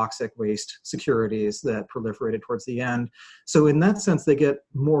mutant toxic waste securities that proliferated towards the end. So in that sense, they get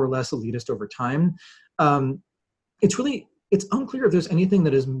more or less elitist over time. It's unclear if there's anything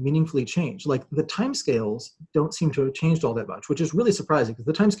that has meaningfully changed. Like the timescales don't seem to have changed all that much, which is really surprising because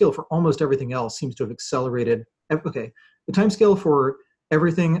the timescale for almost everything else seems to have accelerated. Okay, the timescale for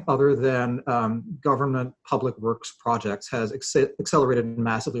everything other than government public works projects has accelerated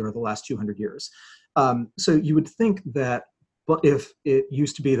massively over the last 200 years. So you would think that, but if it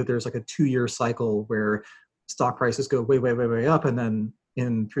used to be that there's like a 2-year cycle where stock prices go way, way, way, way up, and then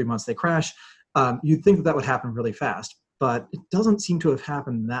in 3 months they crash, you'd think that that would happen really fast. But it doesn't seem to have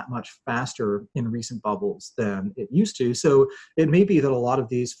happened that much faster in recent bubbles than it used to. So it may be that a lot of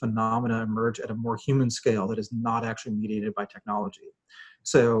these phenomena emerge at a more human scale that is not actually mediated by technology.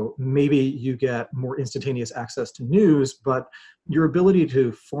 So maybe you get more instantaneous access to news, but your ability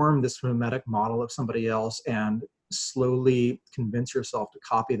to form this mimetic model of somebody else and slowly convince yourself to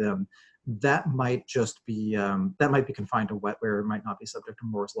copy them, that might just be confined to wetware. It might not be subject to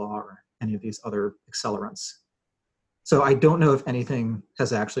Moore's law or any of these other accelerants. So I don't know if anything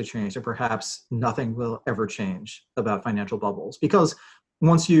has actually changed, or perhaps nothing will ever change about financial bubbles, because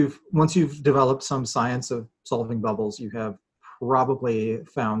once you've developed some science of solving bubbles, you have probably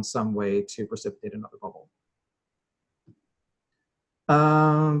found some way to precipitate another bubble.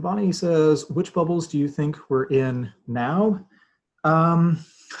 Bonnie says, which bubbles do you think we're in now?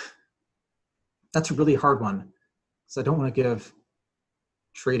 That's a really hard one, because I don't want to give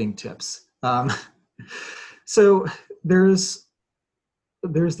trading tips. So there's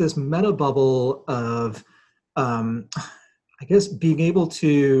this meta bubble of, I guess, being able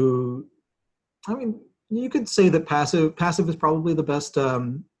to, I mean, you could say that passive is probably the best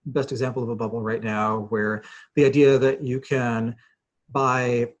example of a bubble right now, where the idea that you can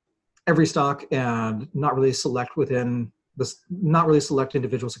buy every stock and not really select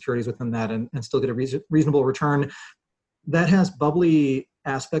individual securities within that and still get a reasonable return, that has bubbly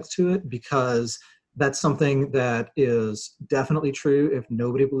aspects to it, because that's something that is definitely true if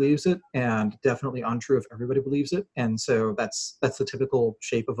nobody believes it, and definitely untrue if everybody believes it. And so that's the typical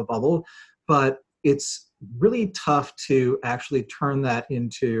shape of a bubble. But it's really tough to actually turn that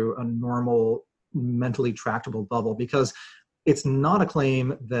into a normal, mentally tractable bubble, because it's not a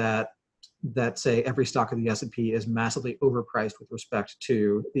claim that say every stock of the S&P is massively overpriced with respect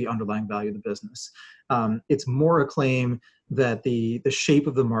to the underlying value of the business. It's more a claim that the shape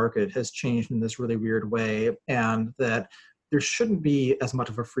of the market has changed in this really weird way, and that there shouldn't be as much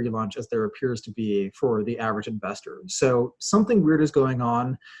of a free lunch as there appears to be for the average investor. So something weird is going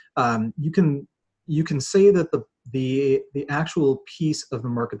on. You can say that the actual piece of the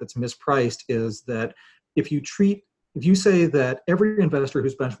market that's mispriced is that if you say that every investor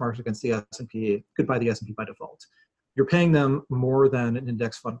who's benchmarked against the S&P could buy the S&P by default, you're paying them more than an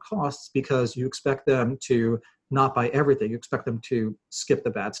index fund costs, because you expect them to not buy everything. You expect them to skip the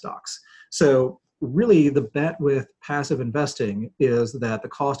bad stocks. So really the bet with passive investing is that the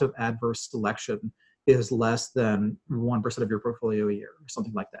cost of adverse selection is less than 1% of your portfolio a year, or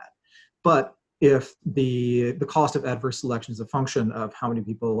something like that. But if the cost of adverse selection is a function of how many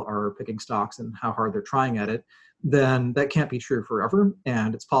people are picking stocks and how hard they're trying at it, then that can't be true forever,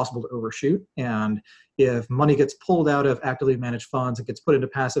 and it's possible to overshoot. And if money gets pulled out of actively managed funds and gets put into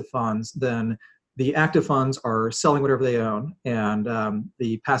passive funds, then the active funds are selling whatever they own, and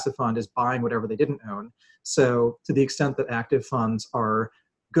the passive fund is buying whatever they didn't own. So to the extent that active funds are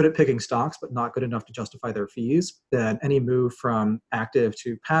good at picking stocks but not good enough to justify their fees, then any move from active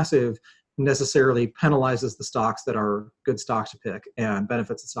to passive necessarily penalizes the stocks that are good stocks to pick and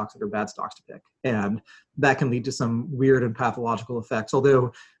benefits the stocks that are bad stocks to pick. And that can lead to some weird and pathological effects.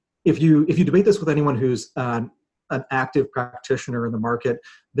 Although if you debate this with anyone who's an active practitioner in the market,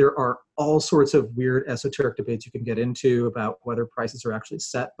 there are all sorts of weird esoteric debates you can get into about whether prices are actually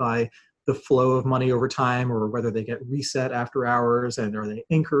set by the flow of money over time, or whether they get reset after hours, and are they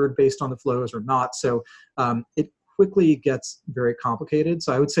anchored based on the flows or not. So it quickly gets very complicated.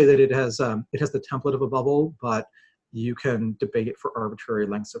 So I would say that it has the template of a bubble, but you can debate it for arbitrary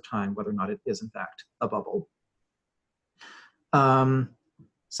lengths of time whether or not it is in fact a bubble.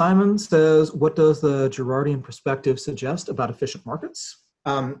 Simon says, what does the Girardian perspective suggest about efficient markets?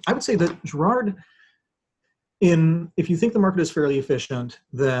 I would say that Girard, if you think the market is fairly efficient,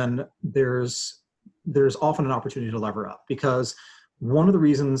 then there's often an opportunity to lever up, because one of the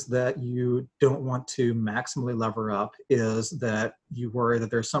reasons that you don't want to maximally lever up is that you worry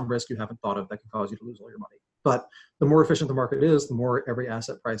that there's some risk you haven't thought of that can cause you to lose all your money. But the more efficient the market is, the more every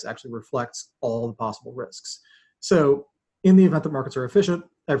asset price actually reflects all the possible risks. So in the event that markets are efficient,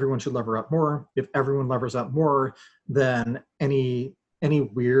 everyone should lever up more. If everyone levers up more, then any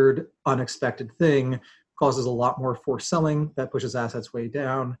weird, unexpected thing causes a lot more forced selling that pushes assets way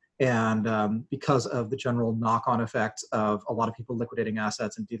down. And because of the general knock-on effect of a lot of people liquidating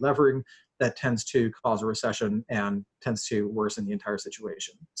assets and delevering, that tends to cause a recession and tends to worsen the entire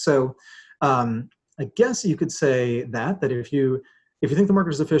situation. So I guess you could say that if you think the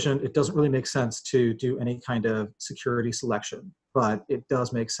market is efficient, it doesn't really make sense to do any kind of security selection, but it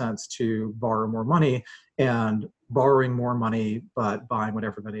does make sense to borrow more money, and borrowing more money but buying what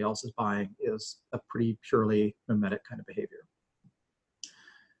everybody else is buying is a pretty purely mimetic kind of behavior.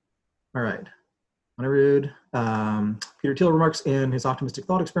 All right. Anirudh. Peter Thiel remarks in his Optimistic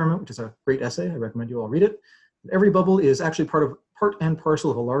Thought Experiment, which is a great essay. I recommend you all read it. Every bubble is actually part and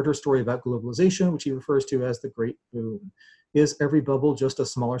parcel of a larger story about globalization, which he refers to as the Great Boom. Is every bubble just a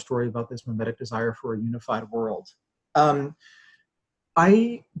smaller story about this mimetic desire for a unified world?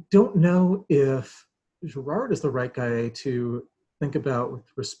 I don't know if Girard is the right guy to think about with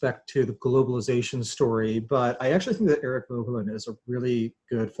respect to the globalization story, but I actually think that Eric Voegelin is a really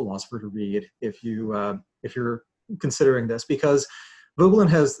good philosopher to read if you're considering this, because Voegelin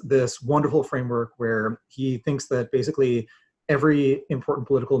has this wonderful framework where he thinks that basically every important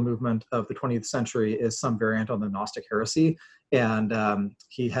political movement of the 20th century is some variant on the Gnostic heresy, and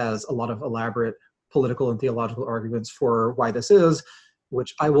he has a lot of elaborate political and theological arguments for why this is,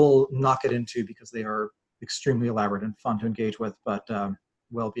 which I will not get into because they are extremely elaborate and fun to engage with, but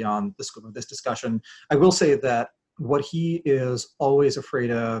well beyond the scope of this discussion. I will say that what he is always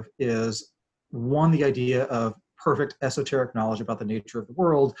afraid of is, one, the idea of perfect esoteric knowledge about the nature of the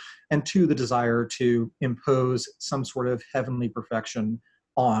world, and two, the desire to impose some sort of heavenly perfection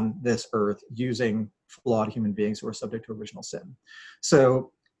on this earth using flawed human beings who are subject to original sin.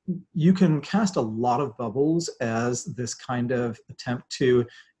 So you can cast a lot of bubbles as this kind of attempt to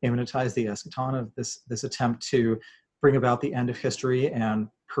immanentize the eschaton, of this attempt to bring about the end of history and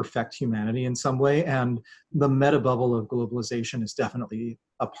perfect humanity in some way. And the meta bubble of globalization is definitely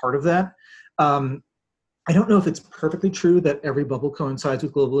a part of that. I don't know if it's perfectly true that every bubble coincides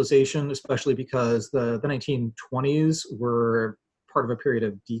with globalization, especially because the 1920s were part of a period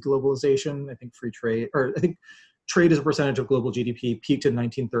of deglobalization. I think trade as a percentage of global GDP peaked in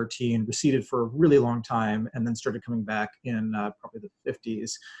 1913, receded for a really long time, and then started coming back in probably the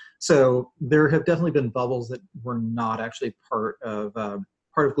 50s. So there have definitely been bubbles that were not actually part of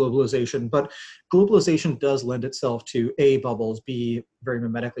globalization, but globalization does lend itself to A, bubbles, B, very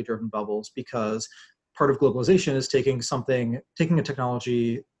mimetically driven bubbles, because part of globalization is taking a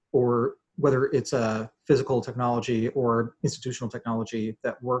technology, or whether it's a physical technology or institutional technology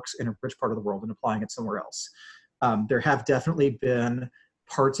that works in a rich part of the world, and applying it somewhere else. There have definitely been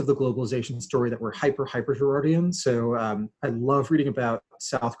parts of the globalization story that were hyper Girardian. So I love reading about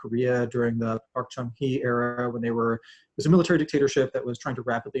South Korea during the Park Chung-hee era, when it was a military dictatorship that was trying to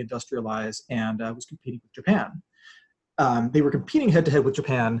rapidly industrialize and was competing with Japan. They were competing head-to-head with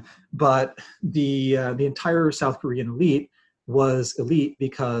Japan, but the entire South Korean elite was elite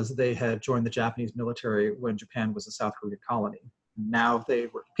because they had joined the Japanese military when Japan was a South Korean colony. Now they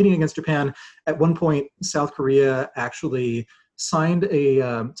were competing against Japan. At one point, South Korea actually signed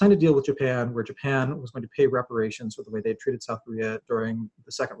a deal with Japan where Japan was going to pay reparations for the way they treated South Korea during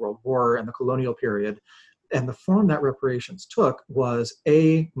the Second World War and the colonial period. And the form that reparations took was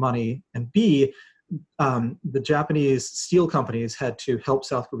A, money, and B, the Japanese steel companies had to help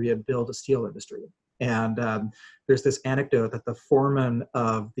South Korea build a steel industry. And there's this anecdote that the foreman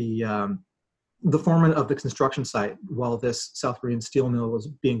of the construction site, while this South Korean steel mill was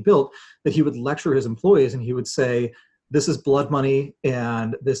being built, that he would lecture his employees and he would say, "This is blood money,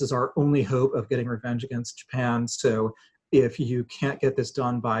 and this is our only hope of getting revenge against Japan. So if you can't get this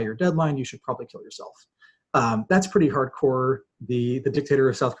done by your deadline, you should probably kill yourself." That's pretty hardcore. The dictator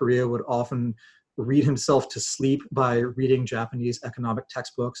of South Korea would often read himself to sleep by reading Japanese economic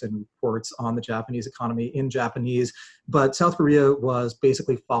textbooks and reports on the Japanese economy in Japanese. But South Korea was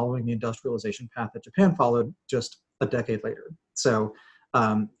basically following the industrialization path that Japan followed just a decade later. So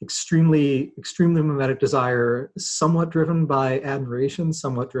extremely mimetic desire, somewhat driven by admiration,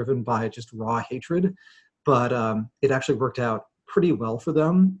 somewhat driven by just raw hatred. But it actually worked out pretty well for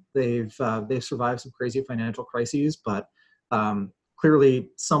them. They've survived some crazy financial crises, but clearly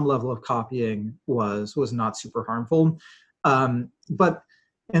some level of copying was not super harmful. But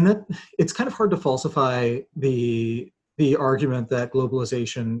and that it's kind of hard to falsify the argument that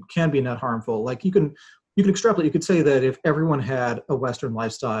globalization can be net harmful. Like you can extrapolate. You could say that if everyone had a Western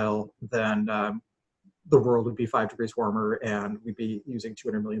lifestyle, then the world would be 5 degrees warmer, and we'd be using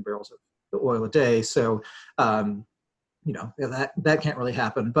 200 million barrels of oil a day. So, that can't really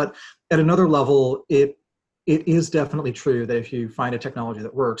happen. But at another level, it is definitely true that if you find a technology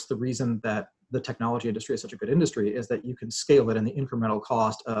that works, the reason that the technology industry is such a good industry is that you can scale it, and the incremental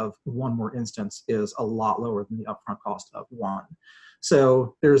cost of one more instance is a lot lower than the upfront cost of one.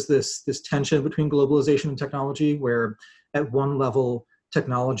 So there's this tension between globalization and technology, where at one level,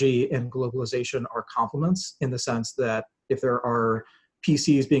 technology and globalization are complements, in the sense that if there are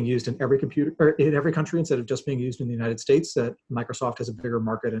PCs being used in every computer or in every country instead of just being used in the United States, that Microsoft has a bigger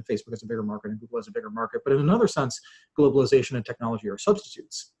market and Facebook has a bigger market and Google has a bigger market. But in another sense, globalization and technology are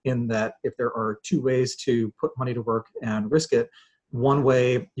substitutes, in that if there are two ways to put money to work and risk it, one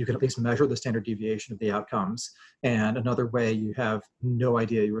way you can at least measure the standard deviation of the outcomes, and another way you have no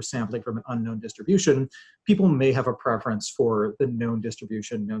idea, you were sampling from an unknown distribution. People may have a preference for the known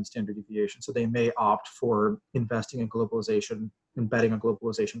distribution, known standard deviation, so they may opt for investing in globalization and betting on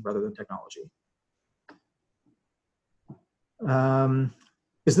globalization rather than technology.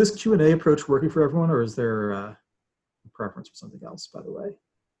 Is this Q&A approach working for everyone, or is there a preference for something else, by the way?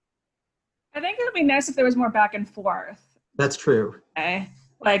 I think it would be nice if there was more back and forth. That's true. Okay.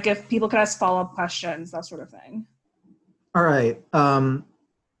 Like if people could ask follow-up questions, that sort of thing. All right. I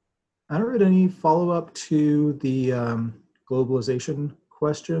don't read any follow-up to the globalization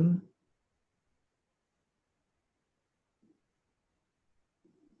question.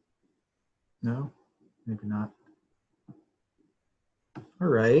 No, maybe not. All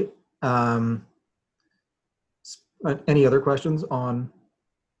right. Any other questions on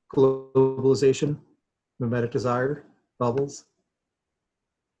globalization, mimetic desire, bubbles?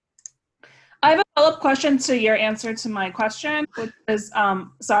 I have a follow-up question to your answer to my question, which is,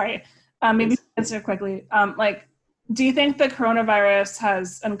 maybe answer quickly. Do you think the coronavirus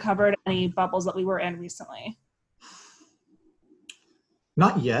has uncovered any bubbles that we were in recently?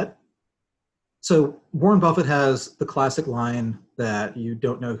 Not yet. So Warren Buffett has the classic line that you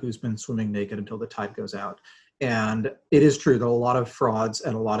don't know who's been swimming naked until the tide goes out. And it is true that a lot of frauds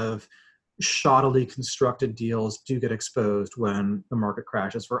and a lot of shoddily constructed deals do get exposed when the market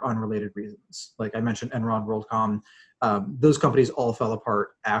crashes for unrelated reasons. Like I mentioned, Enron, WorldCom, those companies all fell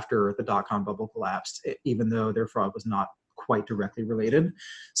apart after the dot-com bubble collapsed, even though their fraud was not quite directly related.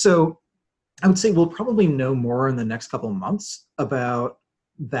 So I would say we'll probably know more in the next couple of months about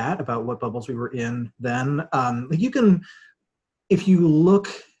what bubbles we were in then. If you look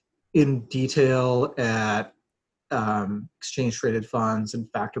in detail at exchange traded funds and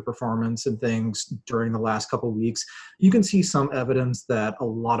factor performance and things during the last couple of weeks, you can see some evidence that a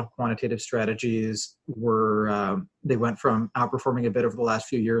lot of quantitative strategies they went from outperforming a bit over the last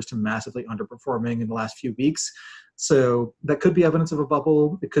few years to massively underperforming in the last few weeks. So that could be evidence of a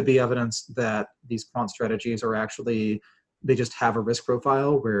bubble. It could be evidence that these quant strategies are actually, they just have a risk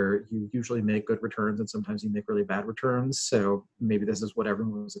profile where you usually make good returns and sometimes you make really bad returns. So maybe this is what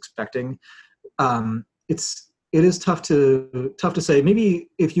everyone was expecting. It is tough to say. Maybe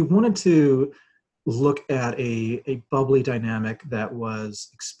if you wanted to look at a bubbly dynamic that was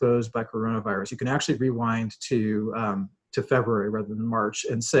exposed by coronavirus, you can actually rewind to February rather than March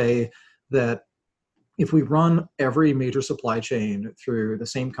and say that if we run every major supply chain through the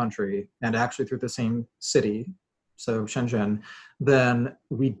same country and actually through the same city, so Shenzhen, then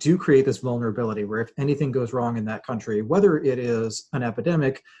we do create this vulnerability where if anything goes wrong in that country, whether it is an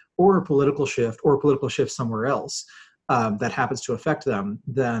epidemic or a political shift somewhere else that happens to affect them,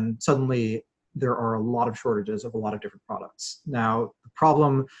 then suddenly there are a lot of shortages of a lot of different products. Now, the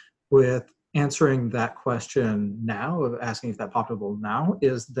problem with answering that question now, of asking if that popped up now,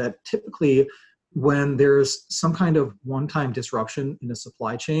 is that typically when there's some kind of one-time disruption in a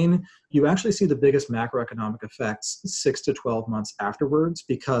supply chain, you actually see the biggest macroeconomic effects 6 to 12 months afterwards,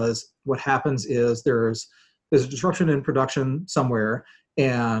 because what happens is there's a disruption in production somewhere,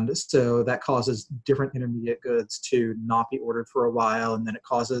 and so that causes different intermediate goods to not be ordered for a while, and then it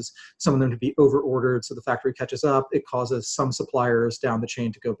causes some of them to be over-ordered, so the factory catches up. It causes some suppliers down the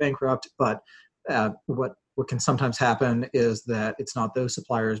chain to go bankrupt, but what what can sometimes happen is that it's not those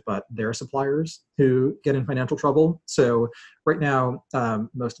suppliers, but their suppliers who get in financial trouble. So right now,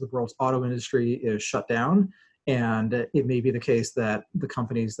 most of the world's auto industry is shut down. And it may be the case that the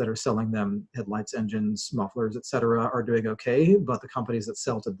companies that are selling them headlights, engines, mufflers, et cetera, are doing okay, but the companies that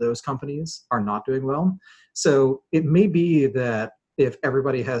sell to those companies are not doing well. So it may be that if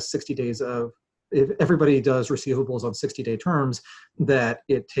everybody has 60 days of, if everybody does receivables on 60-day terms, that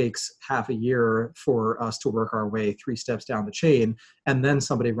it takes half a year for us to work our way 3 steps down the chain, and then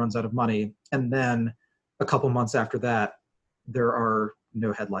somebody runs out of money, and then a couple months after that, there are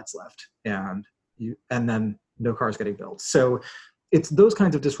no headlights left, and then no cars getting built. So it's those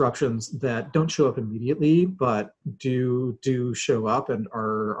kinds of disruptions that don't show up immediately, but do show up and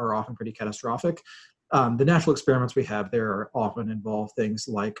are often pretty catastrophic. The natural experiments we have there often involve things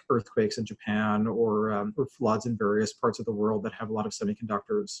like earthquakes in Japan or floods in various parts of the world that have a lot of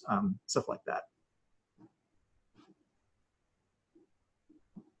semiconductors, stuff like that.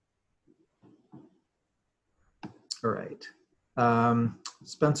 All right.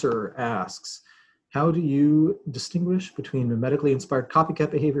 Spencer asks, how do you distinguish between mimetically inspired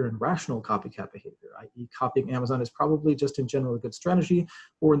copycat behavior and rational copycat behavior, i.e. copying Amazon is probably just in general a good strategy,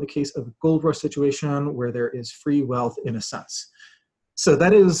 or in the case of a gold rush situation where there is free wealth in a sense? So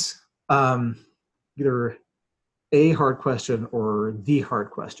that is either a hard question or the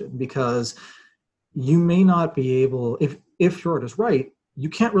hard question, because you may not be able, if Gerard is right, you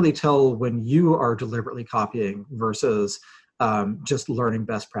can't really tell when you are deliberately copying versus just learning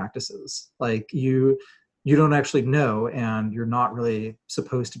best practices. Like you don't actually know, and you're not really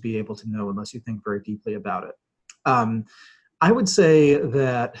supposed to be able to know unless you think very deeply about it. I would say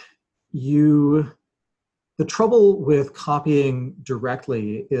that the trouble with copying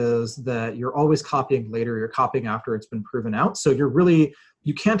directly is that you're always copying later, you're copying after it's been proven out. So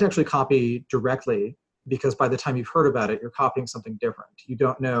you can't actually copy directly, because by the time you've heard about it, you're copying something different. You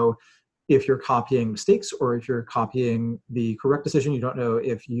don't know if you're copying mistakes or if you're copying the correct decision. You don't know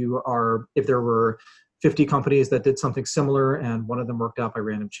if there were 50 companies that did something similar and one of them worked out by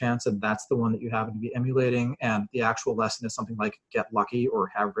random chance, and that's the one that you happen to be emulating, and the actual lesson is something like get lucky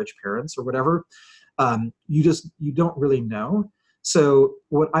or have rich parents or whatever. You don't really know. So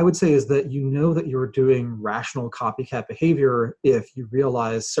what I would say is that you know that you're doing rational copycat behavior if you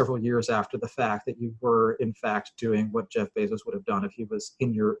realize several years after the fact that you were in fact doing what Jeff Bezos would have done if he was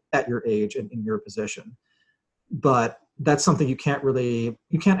at your age and in your position. But that's something you can't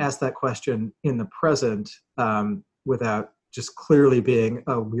ask that question in the present without just clearly being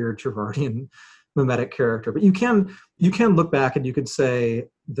a weird Gerardian mimetic character. But you can look back and you could say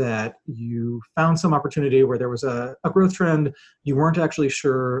that you found some opportunity where there was a growth trend. You weren't actually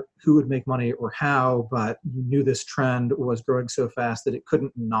sure who would make money or how, but you knew this trend was growing so fast that it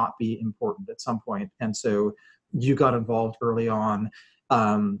couldn't not be important at some point. And so you got involved early on.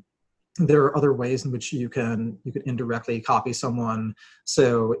 There are other ways in which you can indirectly copy someone.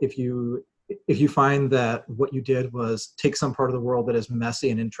 So if you find that what you did was take some part of the world that is messy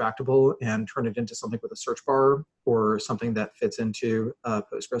and intractable and turn it into something with a search bar or something that fits into a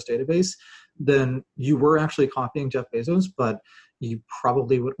Postgres database, then you were actually copying Jeff Bezos, but you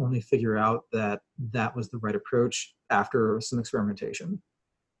probably would only figure out that that was the right approach after some experimentation.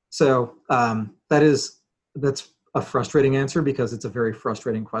 So that's a frustrating answer because it's a very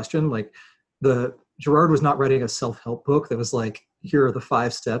frustrating question. Like Gerard was not writing a self-help book that was like, here are the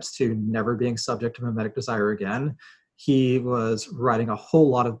 5 steps to never being subject to mimetic desire again. He was writing a whole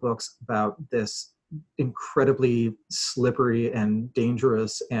lot of books about this incredibly slippery and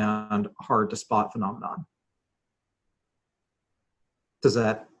dangerous and hard to spot phenomenon. Does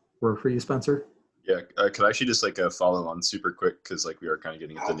that work for you, Spencer? Yeah, could I actually just follow on super quick, because we are kind of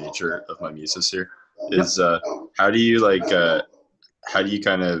getting at the nature of mimesis here. Is how do you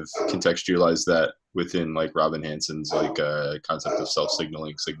kind of contextualize that within Robin Hanson's concept of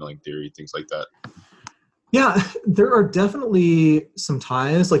signaling theory, things like that? Yeah, there are definitely some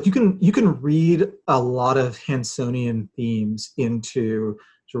ties. You can read a lot of Hansonian themes into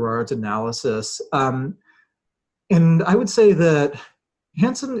Gerard's analysis. And I would say that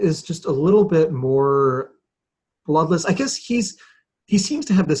Hanson is just a little bit more bloodless. I guess he seems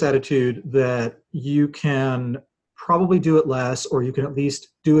to have this attitude that you can probably do it less, or you can at least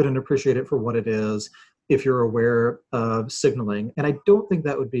do it and appreciate it for what it is if you're aware of signaling. And I don't think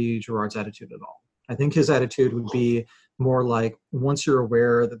that would be Gerard's attitude at all. I think his attitude would be more like, once you're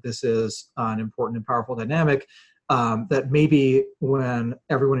aware that this is an important and powerful dynamic, that maybe when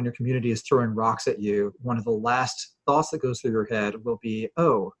everyone in your community is throwing rocks at you, one of the last thoughts that goes through your head will be,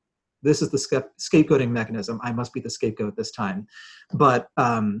 oh, this is the scapegoating mechanism. I must be the scapegoat this time. But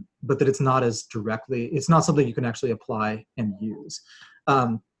that it's not as directly, it's not something you can actually apply and use.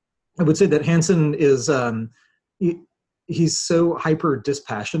 I would say that Hansen is, he's so hyper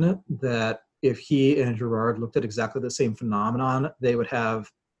dispassionate that if he and Girard looked at exactly the same phenomenon, they would have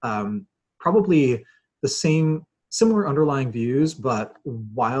probably the similar underlying views, but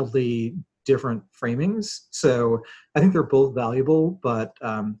wildly different framings. So I think they're both valuable, but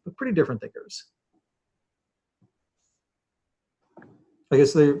pretty different thinkers. I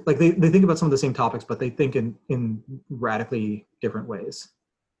guess they think about some of the same topics, but they think in radically different ways.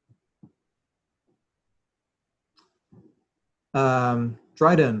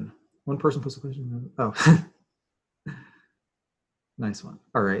 Dryden, one person puts a question. Oh, nice one.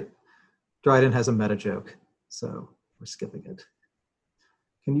 All right. Dryden has a meta joke, so we're skipping it.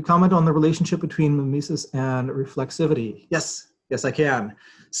 Can you comment on the relationship between mimesis and reflexivity? Yes, I can.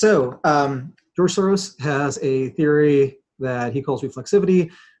 So George Soros has a theory that he calls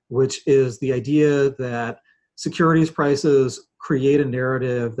reflexivity, which is the idea that securities prices create a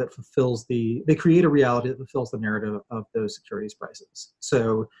narrative that they create a reality that fulfills the narrative of those securities prices.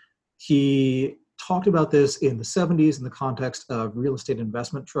 So he talked about this in the 70s in the context of real estate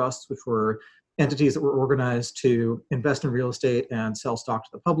investment trusts, which were entities that were organized to invest in real estate and sell stock to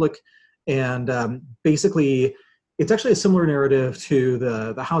the public. And basically, it's actually a similar narrative to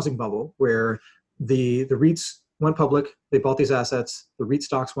the housing bubble, where the REITs went public, they bought these assets, the REIT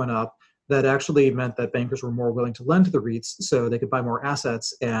stocks went up. That actually meant that bankers were more willing to lend to the REITs so they could buy more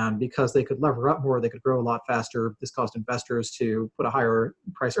assets. And because they could lever up more, they could grow a lot faster. This caused investors to put a higher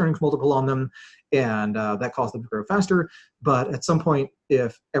price earnings multiple on them, and that caused them to grow faster. But at some point,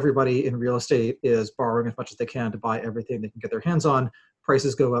 if everybody in real estate is borrowing as much as they can to buy everything they can get their hands on,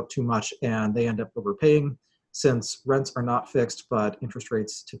 prices go up too much and they end up overpaying. Since rents are not fixed, but interest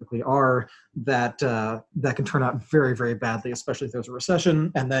rates typically are, that can turn out very, very badly, especially if there's a recession.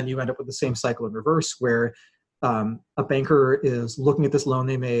 And then you end up with the same cycle in reverse, where a banker is looking at this loan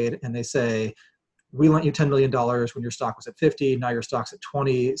they made and they say, we lent you $10 million when your stock was at 50, now your stock's at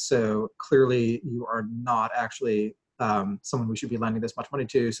 20. So clearly you are not actually someone we should be lending this much money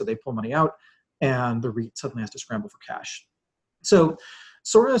to. So they pull money out and the REIT suddenly has to scramble for cash. So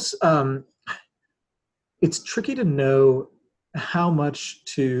Soros, it's tricky to know how much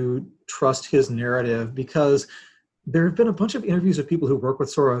to trust his narrative, because there have been a bunch of interviews with people who work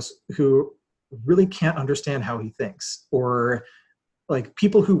with Soros who really can't understand how he thinks, or like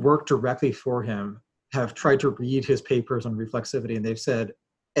people who work directly for him have tried to read his papers on reflexivity and they've said,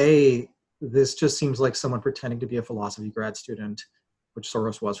 A, this just seems like someone pretending to be a philosophy grad student, which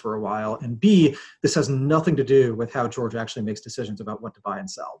Soros was for a while, and B, this has nothing to do with how George actually makes decisions about what to buy and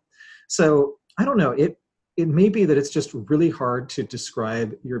sell. So I don't know, it may be that it's just really hard to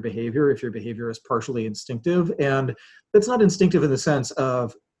describe your behavior if your behavior is partially instinctive. And it's not instinctive in the sense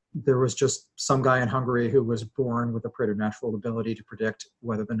of there was just some guy in Hungary who was born with a preternatural ability to predict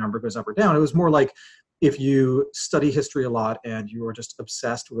whether the number goes up or down. It was more like if you study history a lot and you are just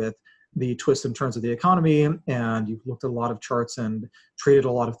obsessed with the twists and turns of the economy and you've looked at a lot of charts and traded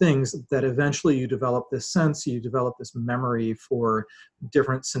a lot of things, that eventually you develop this sense, you develop this memory for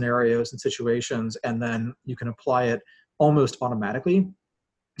different scenarios and situations, and then you can apply it almost automatically.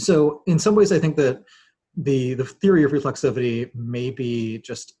 So in some ways, I think that the theory of reflexivity may be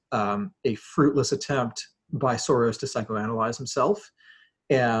just a fruitless attempt by Soros to psychoanalyze himself,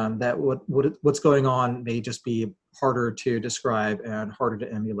 and that what's going on may just be harder to describe and harder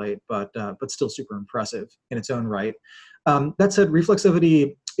to emulate, but still super impressive in its own right. That said,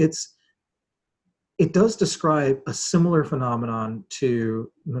 reflexivity, it does describe a similar phenomenon to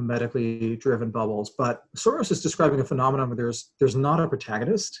mimetically driven bubbles, but Soros is describing a phenomenon where there's not a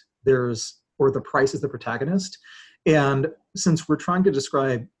protagonist, or the price is the protagonist. And since we're trying to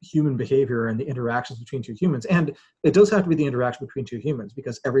describe human behavior and the interactions between two humans, and it does have to be the interaction between two humans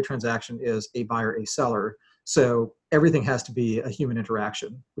because every transaction is a buyer, a seller. So everything has to be a human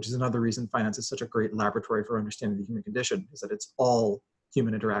interaction, which is another reason finance is such a great laboratory for understanding the human condition, is that it's all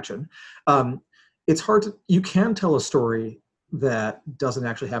human interaction. It's hard to, you can tell a story that doesn't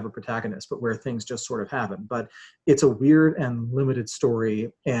actually have a protagonist, but where things just sort of happen. But it's a weird and limited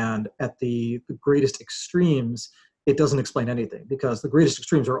story. And at the greatest extremes, it doesn't explain anything, because the greatest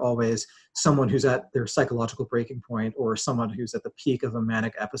extremes are always someone who's at their psychological breaking point or someone who's at the peak of a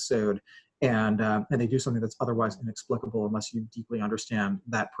manic episode, and they do something that's otherwise inexplicable unless you deeply understand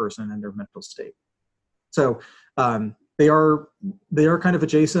that person and their mental state. So they are kind of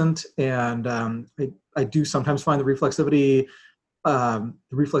adjacent, and I do sometimes find the reflexivity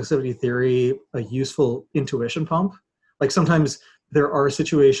theory a useful intuition pump. Like sometimes there are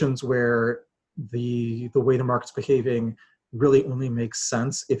situations where the way the market's behaving really only makes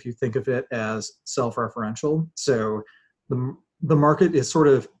sense if you think of it as self-referential. So the market is sort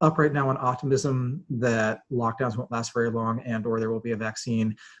of up right now on optimism that lockdowns won't last very long, and or there will be a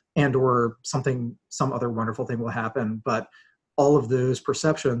vaccine, and or some other wonderful thing will happen. But all of those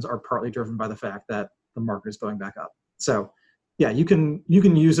perceptions are partly driven by the fact that the market is going back up. So yeah, you can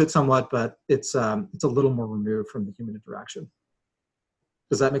use it somewhat, but it's a little more removed from the human interaction.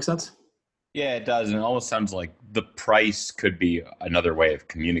 Does that make sense? Yeah, it does. And it almost sounds like the price could be another way of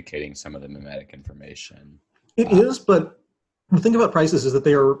communicating some of the mimetic information. It is, but the thing about prices is that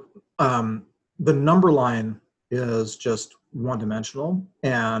they are, the number line is just one-dimensional,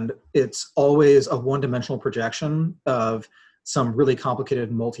 and it's always a one-dimensional projection of some really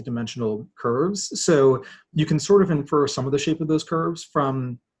complicated multi-dimensional curves. So you can sort of infer some of the shape of those curves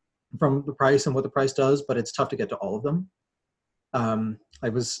from the price and what the price does, but it's tough to get to all of them. I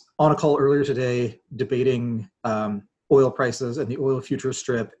was on a call earlier today debating oil prices and the oil futures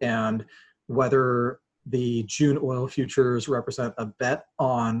strip, and whether the June oil futures represent a bet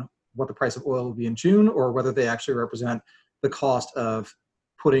on what the price of oil will be in June, or whether they actually represent the cost of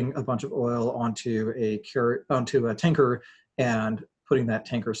putting a bunch of oil onto a tanker and putting that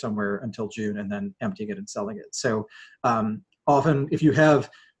tanker somewhere until June and then emptying it and selling it. So often if you have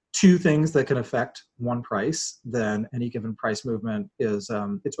two things that can affect one price, then any given price movement is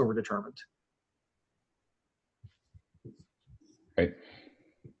it's overdetermined. Right.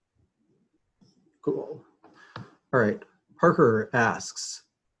 Cool. All right. Parker asks,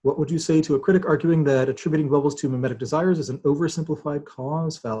 what would you say to a critic arguing that attributing bubbles to mimetic desires is an oversimplified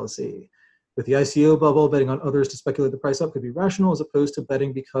cause fallacy? With the ICO bubble, betting on others to speculate the price up could be rational, as opposed to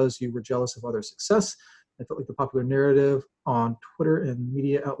betting because you were jealous of others' success. I felt like the popular narrative on Twitter and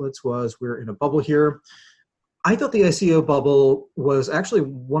media outlets was, we're in a bubble here. I thought the ICO bubble was actually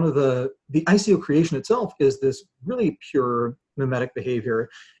one of the ICO creation itself is this really pure mimetic behavior.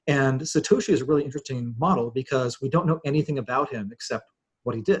 And Satoshi is a really interesting model because we don't know anything about him except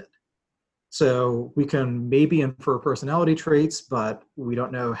what he did. So we can maybe infer personality traits, but we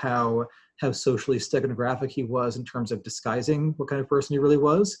don't know how socially steganographic he was in terms of disguising what kind of person he really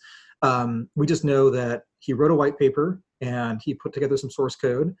was. We just know that he wrote a white paper and he put together some source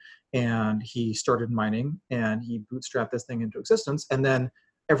code and he started mining and he bootstrapped this thing into existence. And then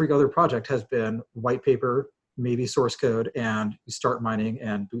every other project has been white paper, maybe source code, and you start mining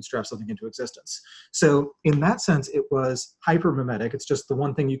and bootstrap something into existence. So in that sense, it was hyper mimetic. It's just the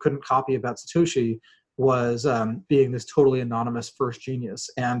one thing you couldn't copy about Satoshi was being this totally anonymous first genius.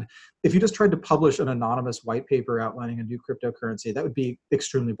 And if you just tried to publish an anonymous white paper outlining a new cryptocurrency, that would be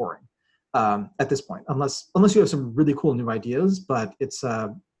extremely boring at this point, unless you have some really cool new ideas. But it's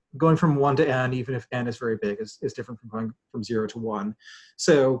going from 1 to n, even if n is very big, is different from going from 0 to 1.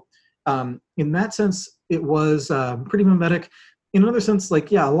 So in that sense, it was pretty mimetic. In another sense,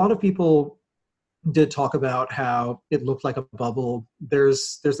 like, yeah, a lot of people did talk about how it looked like a bubble.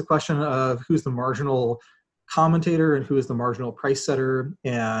 There's the question of who's the marginal commentator and who is the marginal price setter,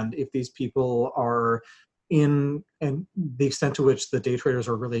 and if these people are in, and the extent to which the day traders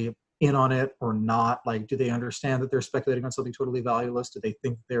are really in on it or not. Like, do they understand that they're speculating on something totally valueless? Do they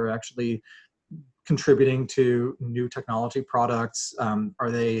think they're actually contributing to new technology products? Are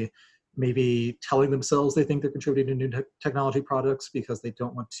they maybe telling themselves they think they're contributing to new technology products because they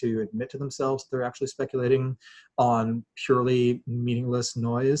don't want to admit to themselves they're actually speculating on purely meaningless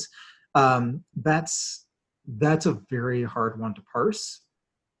noise? That's a very hard one to parse.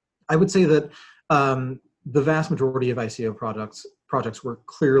 I would say that the vast majority of ICO projects were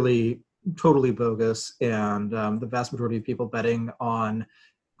clearly totally bogus, and the vast majority of people betting on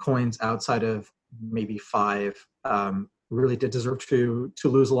coins outside of maybe 5 really did deserve to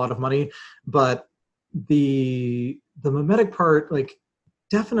lose a lot of money. But the mimetic part, like,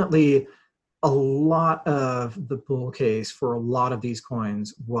 definitely a lot of the bull case for a lot of these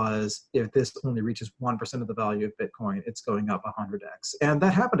coins was, if this only reaches 1% of the value of Bitcoin, it's going up 100x. And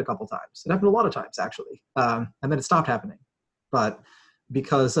that happened a couple times. It happened a lot of times, actually. And then it stopped happening. But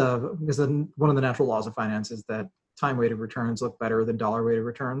because one of the natural laws of finance is that time-weighted returns look better than dollar-weighted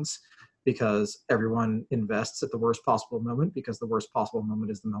returns, because everyone invests at the worst possible moment, because the worst possible moment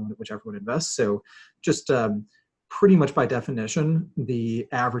is the moment at which everyone invests. So just pretty much by definition, the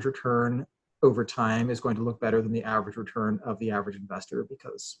average return over time is going to look better than the average return of the average investor,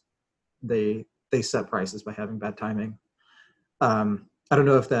 because they set prices by having bad timing. I don't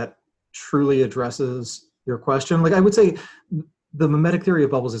know if that truly addresses your question. Like, I would say the mimetic theory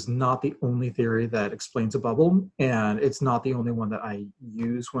of bubbles is not the only theory that explains a bubble, and it's not the only one that I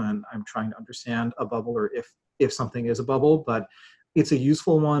use when I'm trying to understand a bubble or if something is a bubble. But it's a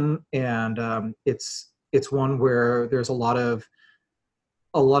useful one, and it's one where there's a lot of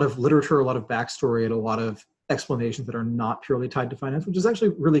literature, a lot of backstory, and a lot of explanations that are not purely tied to finance, which is actually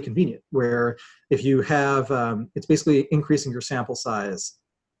really convenient. Where if you have, it's basically increasing your sample size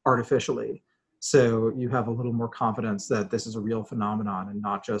artificially, so you have a little more confidence that this is a real phenomenon and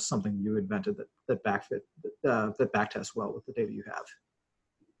not just something you invented that backtests well with the data you have.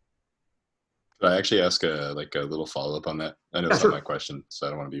 Could I actually ask a little follow up on that? I know it's not my question, so I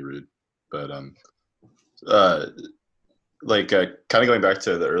don't want to be rude, but kind of going back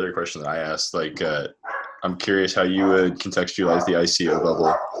to the earlier question that I asked, I'm curious how you would contextualize the ICO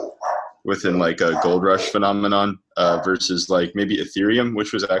bubble within like a gold rush phenomenon versus like maybe Ethereum,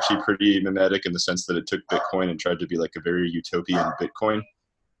 which was actually pretty mimetic in the sense that it took Bitcoin and tried to be like a very utopian Bitcoin.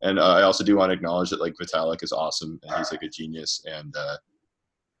 And I also do want to acknowledge that like Vitalik is awesome and he's like a genius, and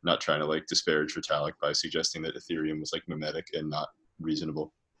not trying to like disparage Vitalik by suggesting that Ethereum was like mimetic and not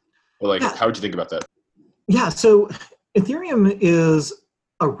reasonable. Or like, how would you think about that? Yeah, so Ethereum is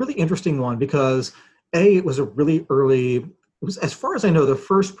a really interesting one because it was a really early, it was, as far as I know, the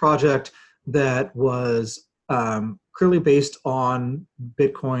first project that was clearly based on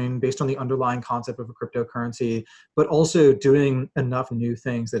Bitcoin, based on the underlying concept of a cryptocurrency, but also doing enough new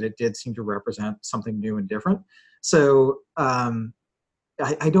things that it did seem to represent something new and different. So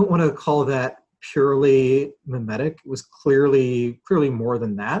I don't want to call that purely mimetic. It was clearly more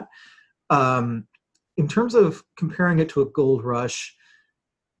than that. In terms of comparing it to a gold rush,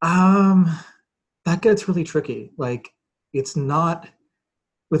 that gets really tricky. Like, it's not,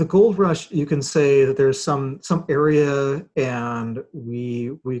 with a gold rush, you can say that there's some area, and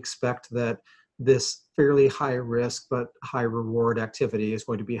we expect that this fairly high risk but high reward activity is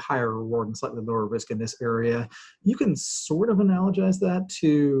going to be higher reward and slightly lower risk in this area. You can sort of analogize that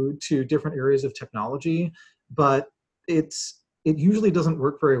to different areas of technology, but it usually doesn't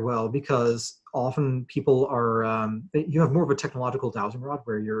work very well because often people are, you have more of a technological dowsing rod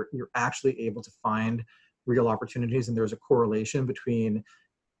where you're actually able to find real opportunities, and there's a correlation between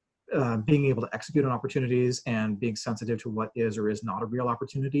being able to execute on opportunities and being sensitive to what is or is not a real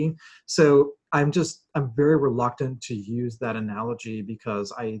opportunity. So I'm very reluctant to use that analogy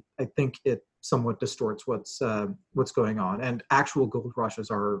because I think it somewhat distorts what's going on. And actual gold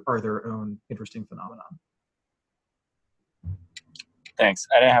rushes are their own interesting phenomenon. Thanks.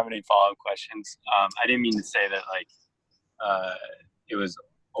 I didn't have any follow-up questions. I didn't mean to say that it was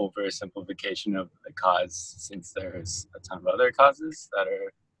oversimplification of the cause, since there's a ton of other causes that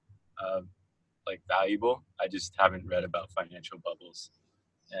are valuable. I just haven't read about financial bubbles.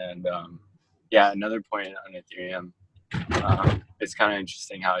 And another point on Ethereum, it's kind of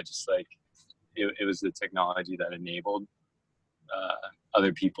interesting how it just it was the technology that enabled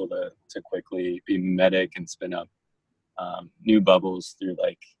other people to quickly be mimetic and spin up new bubbles through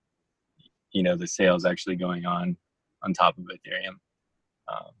the sales actually going on top of Ethereum.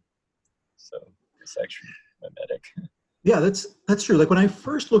 So it's actually mimetic. Yeah, that's true. Like, when I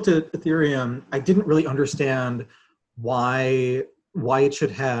first looked at Ethereum, I didn't really understand why it should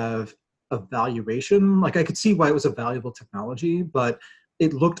have a valuation. Like, I could see why it was a valuable technology, but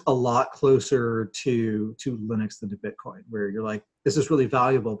it looked a lot closer to Linux than to Bitcoin, where you're like, this is really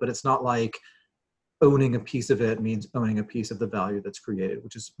valuable, but it's not like owning a piece of it means owning a piece of the value that's created,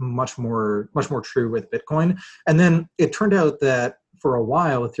 which is much more true with Bitcoin. And then it turned out that for a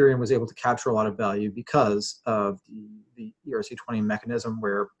while, Ethereum was able to capture a lot of value because of the ERC20 mechanism,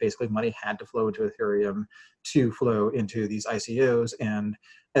 where basically money had to flow into Ethereum to flow into these ICOs. And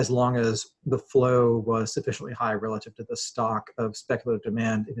as long as the flow was sufficiently high relative to the stock of speculative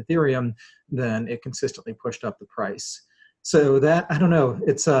demand in Ethereum, then it consistently pushed up the price. So that, I don't know,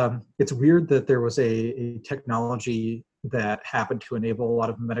 it's weird that there was a technology that happened to enable a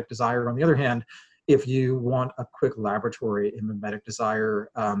lot of mimetic desire. On the other hand, if you want a quick laboratory in mimetic desire,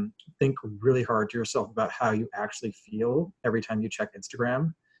 think really hard to yourself about how you actually feel every time you check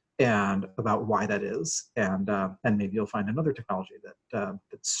Instagram, and about why that is, and maybe you'll find another technology that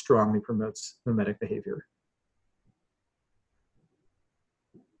strongly promotes mimetic behavior.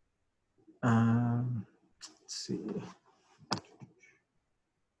 Let's see.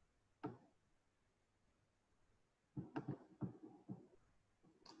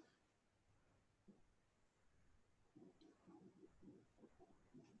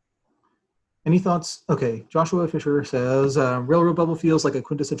 Any thoughts? Okay, Joshua Fisher says, railroad bubble feels like a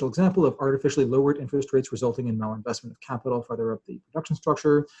quintessential example of artificially lowered interest rates resulting in malinvestment of capital further up the production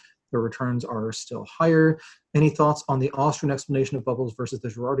structure. The returns are still higher. Any thoughts on the Austrian explanation of bubbles versus the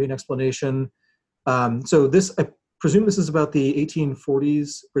Girardian explanation? So I presume this is about the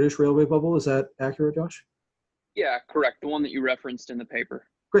 1840s British railway bubble. Is that accurate, Josh? Yeah, correct. The one that you referenced in the paper.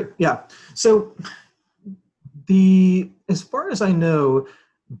 Great. Yeah. So as far as I know,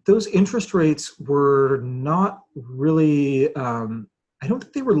 those interest rates were not really, I don't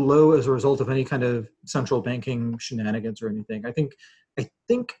think they were low as a result of any kind of central banking shenanigans or anything. I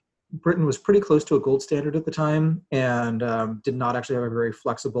think Britain was pretty close to a gold standard at the time and did not actually have a very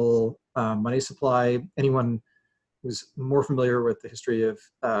flexible money supply. Anyone who's more familiar with the history of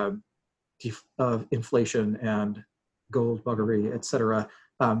inflation and gold buggery, et cetera,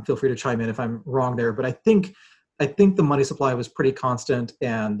 feel free to chime in if I'm wrong there. But I think the money supply was pretty constant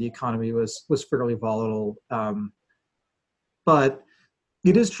and the economy was fairly volatile. But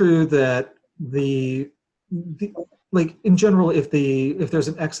it is true that like in general, if there's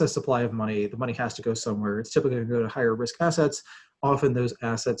an excess supply of money, the money has to go somewhere. It's typically going to go to higher risk assets. Often those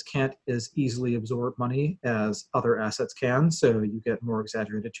assets can't as easily absorb money as other assets can, so you get more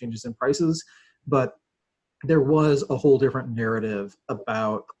exaggerated changes in prices. But there was a whole different narrative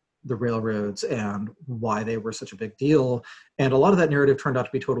about the railroads and why they were such a big deal. And a lot of that narrative turned out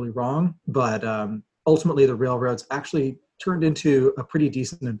to be totally wrong. But ultimately, the railroads actually turned into a pretty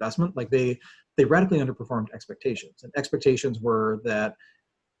decent investment. Like they radically underperformed expectations. And expectations were that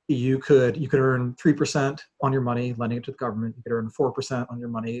you could earn 3% on your money lending it to the government. You could earn 4% on your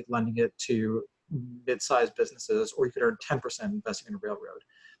money lending it to mid-sized businesses, or you could earn 10% investing in a railroad.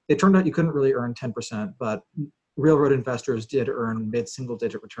 It turned out you couldn't really earn 10%, but railroad investors did earn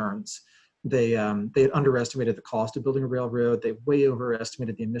mid-single-digit returns. They had underestimated the cost of building a railroad. They way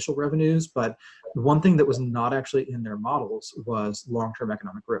overestimated the initial revenues. But one thing that was not actually in their models was long-term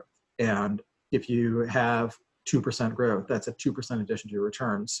economic growth. And if you have 2% growth, that's a 2% addition to your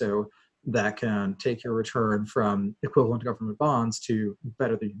return. So that can take your return from equivalent government bonds to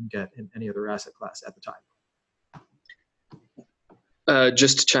better than you can get in any other asset class at the time.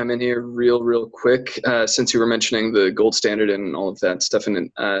 Just to chime in here real quick, since you were mentioning the gold standard and all of that stuff in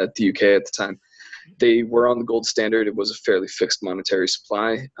the UK at the time, they were on the gold standard. It was a fairly fixed monetary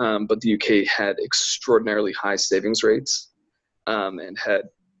supply, but the UK had extraordinarily high savings rates and had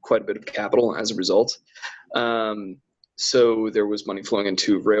quite a bit of capital as a result. So there was money flowing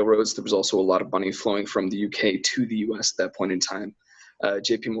into railroads. There was also a lot of money flowing from the UK to the US at that point in time.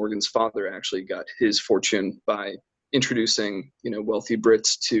 JP Morgan's father actually got his fortune by introducing, wealthy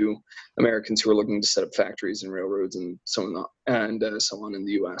Brits to Americans who were looking to set up factories and railroads and so on in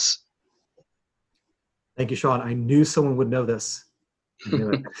the U.S. Thank you, Sean. I knew someone would know this. I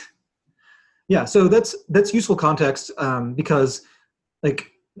knew it. Yeah, so that's useful context because,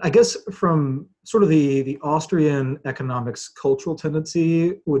 I guess from sort of the Austrian economics cultural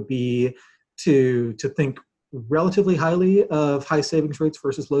tendency would be to think relatively highly of high savings rates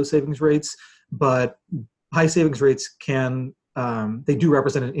versus low savings rates, but high savings rates they do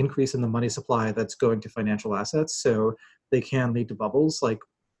represent an increase in the money supply that's going to financial assets. So they can lead to bubbles. Like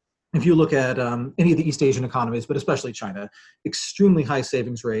if you look at any of the East Asian economies, but especially China, extremely high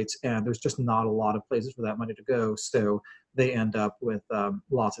savings rates, and there's just not a lot of places for that money to go. So they end up with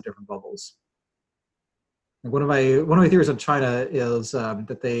lots of different bubbles. And one of my theories on China is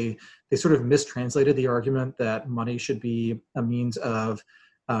that they sort of mistranslated the argument that money should be a means of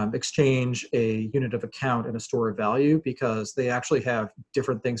exchange, a unit of account, and a store of value, because they actually have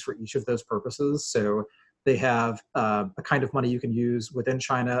different things for each of those purposes. So they have a kind of money you can use within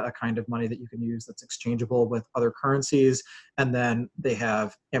China, a kind of money that you can use that's exchangeable with other currencies, and then they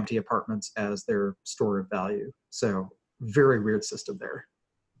have empty apartments as their store of value. So very weird system there.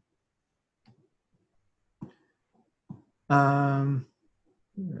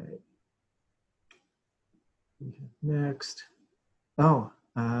 Right. Next. Oh.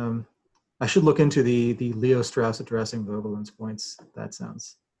 I should look into the Leo Strauss addressing Vogelin's points. That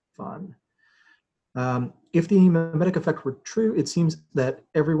sounds fun. If the mimetic effect were true, it seems that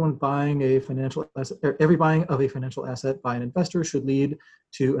every buying of a financial asset by an investor should lead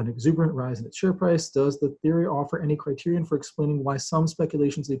to an exuberant rise in its share price. Does the theory offer any criterion for explaining why some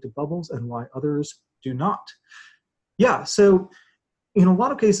speculations lead to bubbles and why others do not? Yeah, so in a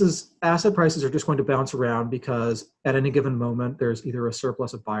lot of cases, asset prices are just going to bounce around because at any given moment, there's either a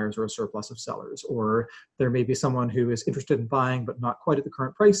surplus of buyers or a surplus of sellers, or there may be someone who is interested in buying but not quite at the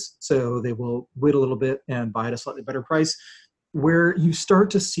current price, so they will wait a little bit and buy at a slightly better price. Where you start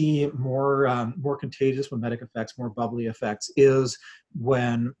to see more contagious mimetic effects, more bubbly effects, is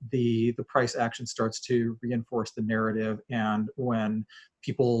when the price action starts to reinforce the narrative and when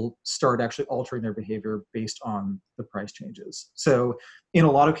people start actually altering their behavior based on the price changes. So in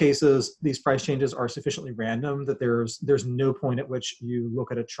a lot of cases, these price changes are sufficiently random that there's no point at which you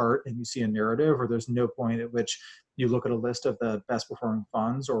look at a chart and you see a narrative, or there's no point at which you look at a list of the best performing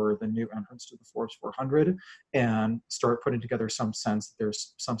funds or the new entrants to the Forbes 400 and start putting together some sense that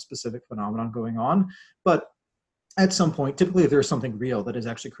there's some specific phenomenon going on. But at some point, typically if there's something real that is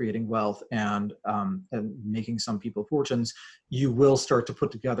actually creating wealth and making some people fortunes, you will start to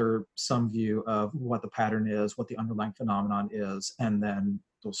put together some view of what the pattern is, what the underlying phenomenon is, and then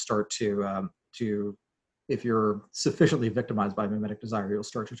you'll start to if you're sufficiently victimized by mimetic desire, you'll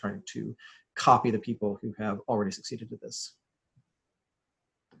start to try to copy the people who have already succeeded at this.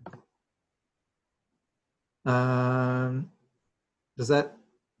 Does that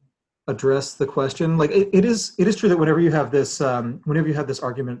address the question? Like it is true that whenever you have this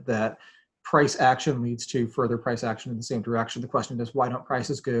argument that price action leads to further price action in the same direction, the question is, why don't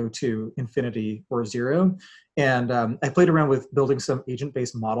prices go to infinity or zero? And I played around with building some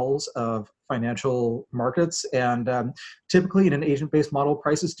agent-based models of financial markets, and typically in an agent-based model,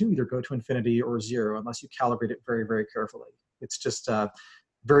 prices do either go to infinity or zero unless you calibrate it very, very carefully. It's just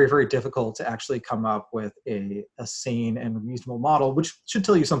very, very difficult to actually come up with a sane and reasonable model, which should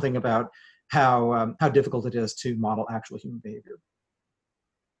tell you something about how difficult it is to model actual human behavior.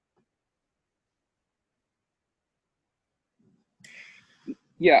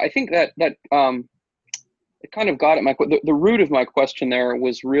 Yeah, I think that it kind of got at the root of my question there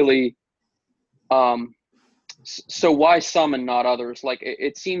was really, so why some and not others? Like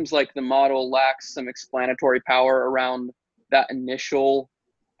it seems like the model lacks some explanatory power around that initial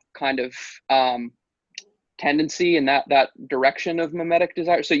kind of tendency in that direction of mimetic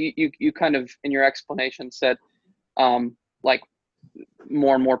desire. So you kind of in your explanation said like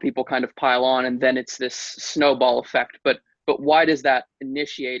more and more people kind of pile on, and then it's this snowball effect. But why does that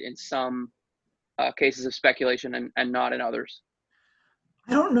initiate in some cases of speculation and not in others?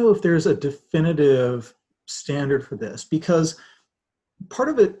 I don't know if there's a definitive standard for this, because part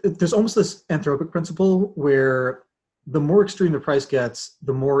of it, there's almost this anthropic principle where the more extreme the price gets,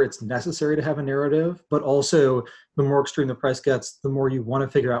 the more it's necessary to have a narrative, but also the more extreme the price gets, the more you want to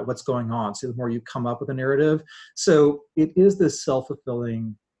figure out what's going on. So the more you come up with a narrative. So it is this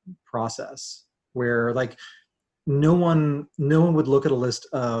self-fulfilling process where like no one would look at a list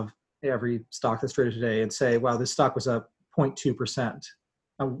of every stock that's traded today and say, wow, this stock was up 0.2%.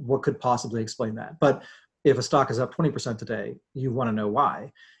 What could possibly explain that? But if a stock is up 20% today, you want to know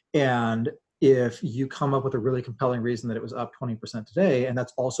why. And if you come up with a really compelling reason that it was up 20% today, and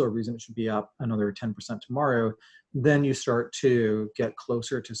that's also a reason it should be up another 10% tomorrow, then you start to get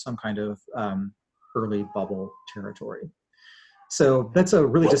closer to some kind of early bubble territory. So that's a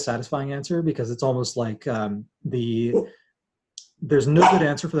really dissatisfying answer, because it's almost like there's no good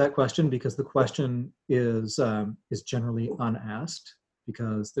answer for that question, because the question is generally unasked,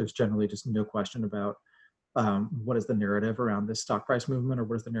 because there's generally just no question about what is the narrative around this stock price movement, or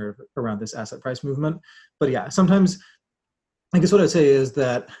what is the narrative around this asset price movement. But yeah, sometimes, I guess what I'd say is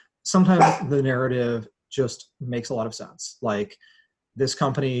that sometimes the narrative just makes a lot of sense. Like this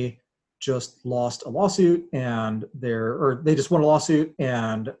company just lost a lawsuit and they just won a lawsuit,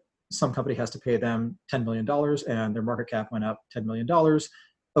 and some company has to pay them $10 million and their market cap went up $10 million.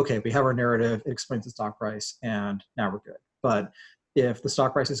 Okay, we have our narrative, it explains the stock price, and now we're good. But if the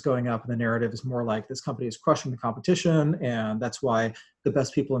stock price is going up and the narrative is more like this company is crushing the competition, and that's why the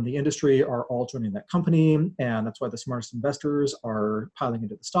best people in the industry are all joining that company, and that's why the smartest investors are piling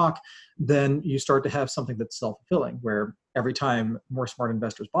into the stock, then you start to have something that's self-fulfilling, where every time more smart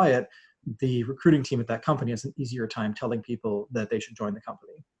investors buy it, the recruiting team at that company has an easier time telling people that they should join the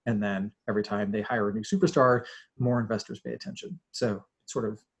company. And then every time they hire a new superstar, more investors pay attention. So it sort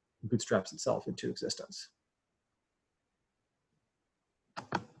of bootstraps itself into existence.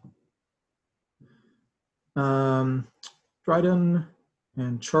 Dryden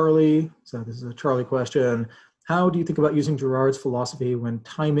and Charlie, so this is a Charlie question. How do you think about using Girard's philosophy when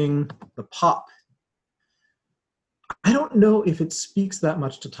timing the pop? I don't know if it speaks that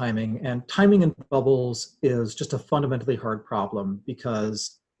much to timing, and timing in bubbles is just a fundamentally hard problem,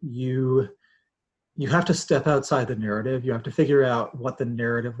 because you have to step outside the narrative. You have to figure out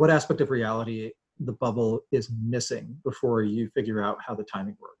what aspect of reality the bubble is missing before you figure out how the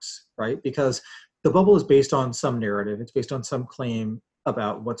timing works, right? Because the bubble is based on some narrative. It's based on some claim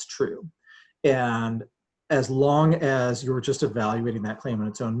about what's true. And as long as you're just evaluating that claim on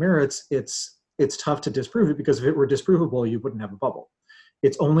its own merits, it's tough to disprove it, because if it were disprovable, you wouldn't have a bubble.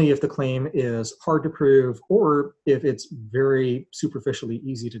 It's only if the claim is hard to prove or if it's very superficially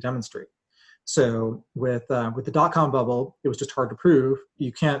easy to demonstrate. So with the dot-com bubble, it was just hard to prove.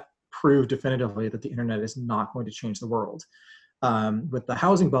 You can't prove definitively that the internet is not going to change the world. With the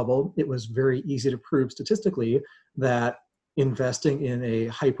housing bubble, it was very easy to prove statistically that investing in a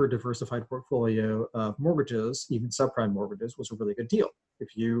hyper-diversified portfolio of mortgages, even subprime mortgages, was a really good deal.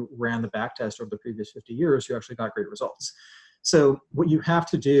 If you ran the backtest over the previous 50 years, you actually got great results. So what you have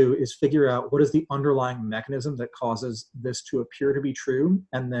to do is figure out what is the underlying mechanism that causes this to appear to be true,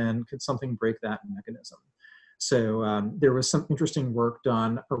 and then could something break that mechanism? So there was some interesting work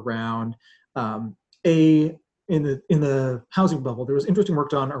done around in the housing bubble. There was interesting work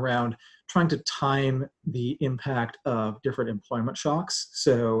done around trying to time the impact of different employment shocks.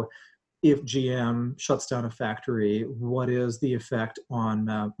 So if GM shuts down a factory, what is the effect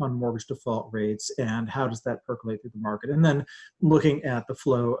on mortgage default rates, and how does that percolate through the market? And then looking at the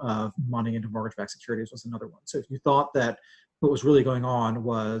flow of money into mortgage-backed securities was another one. So if you thought that what was really going on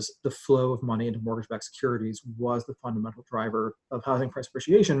was the flow of money into mortgage-backed securities was the fundamental driver of housing price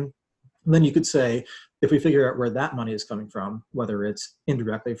appreciation, then you could say, if we figure out where that money is coming from, whether it's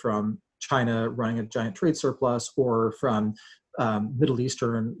indirectly from China running a giant trade surplus or from Middle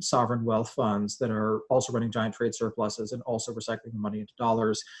Eastern sovereign wealth funds that are also running giant trade surpluses and also recycling the money into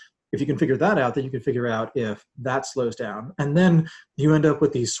dollars. If you can figure that out, then you can figure out if that slows down. And then you end up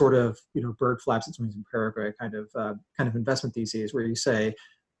with these sort of, bird flaps and swings in Paraguay kind of investment theses where you say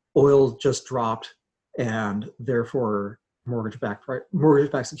oil just dropped and therefore mortgage-backed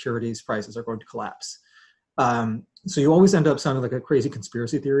securities prices are going to collapse. So you always end up sounding like a crazy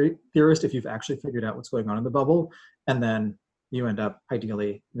conspiracy theorist if you've actually figured out what's going on in the bubble, and then you end up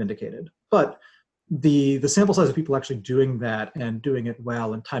ideally vindicated. But the sample size of people actually doing that and doing it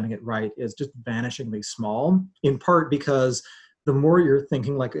well and timing it right is just vanishingly small, in part because the more you're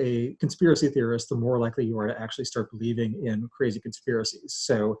thinking like a conspiracy theorist, the more likely you are to actually start believing in crazy conspiracies.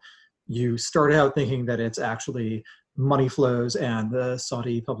 So you start out thinking that it's actually money flows and the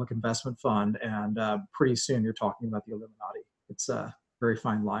Saudi Public Investment Fund, and pretty soon you're talking about the Illuminati. It's a very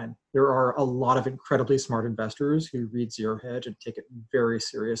fine line. There are a lot of incredibly smart investors who read Zero Hedge and take it very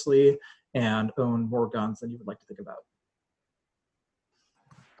seriously and own more guns than you would like to think about.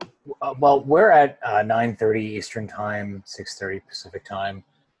 Well, we're at 9:30 Eastern Time, 6:30 Pacific Time.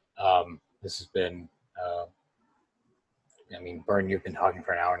 This has been, Bern, you've been talking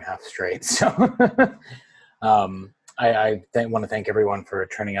for an hour and a half straight. So I want to thank everyone for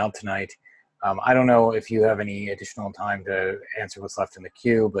turning out tonight. I don't know if you have any additional time to answer what's left in the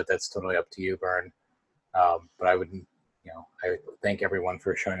queue, but that's totally up to you, Bern. But I would thank everyone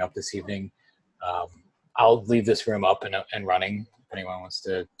for showing up this evening. I'll leave this room up and running if anyone wants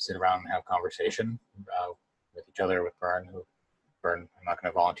to sit around and have a conversation with each other, with Bern. Bern, I'm not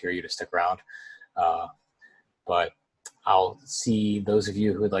going to volunteer you to stick around. But I'll see those of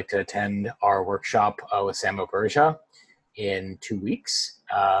you who would like to attend our workshop with Samo Berja in 2 weeks,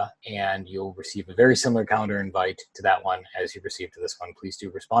 and you'll receive a very similar calendar invite to that one as you received to this one. Please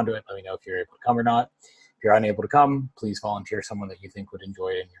do respond to it. Let me know if you're able to come or not. If you're unable to come, please volunteer someone that you think would enjoy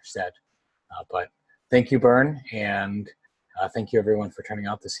it in your stead. But thank you, Bern, and thank you everyone for turning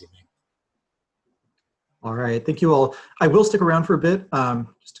out this evening. All right, thank you all. I will stick around for a bit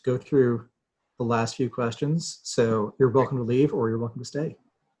just to go through the last few questions. So you're welcome to leave or you're welcome to stay.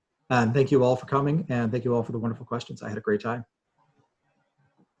 And thank you all for coming, and thank you all for the wonderful questions. I had a great time.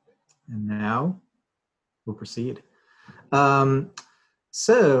 And now we'll proceed.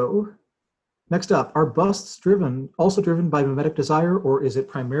 So next up, are busts also driven by mimetic desire, or is it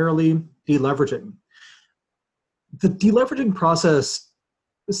primarily deleveraging? The deleveraging process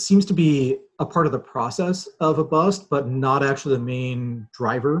seems to be a part of the process of a bust, but not actually the main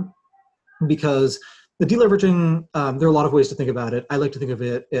driver, because the deleveraging, there are a lot of ways to think about it. I like to think of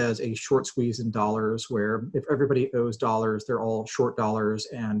it as a short squeeze in dollars, where if everybody owes dollars, they're all short dollars.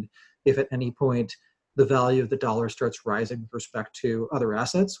 And if at any point the value of the dollar starts rising with respect to other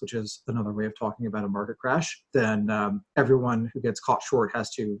assets, which is another way of talking about a market crash, then everyone who gets caught short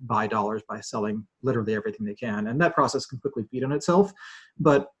has to buy dollars by selling literally everything they can. And that process can quickly feed on itself.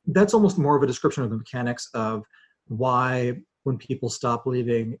 But that's almost more of a description of the mechanics of why when people stop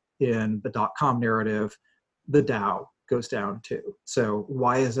believing in the .com narrative, the Dow goes down too. So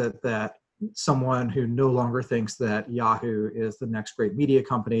why is it that someone who no longer thinks that Yahoo is the next great media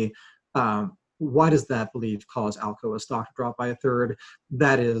company, why does that belief cause Alcoa stock to drop by a third?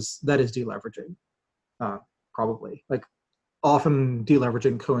 That is deleveraging, probably. Like, often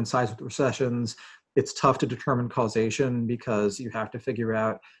deleveraging coincides with recessions. It's tough to determine causation because you have to figure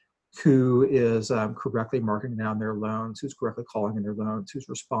out who is correctly marking down their loans, who's correctly calling in their loans, who's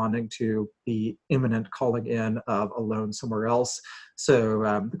responding to the imminent calling in of a loan somewhere else.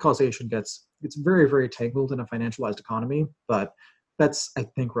 So the causation gets very, very tangled in a financialized economy, but that's, I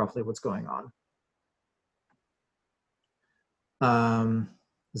think, roughly what's going on.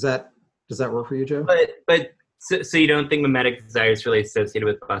 Does that work for you, Joe? But so you don't think mimetic desire is really associated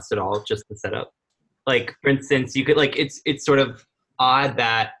with bust at all, just the setup? Like, for instance, you could, like, it's sort of odd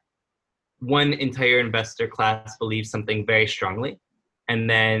that one entire investor class believes something very strongly, and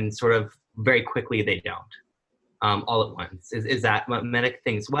then sort of very quickly they don't, all at once. Is that mimetic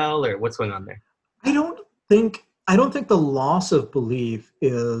thing as well, or what's going on there? I don't think the loss of belief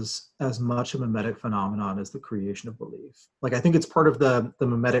is as much a mimetic phenomenon as the creation of belief. Like, I think it's part of the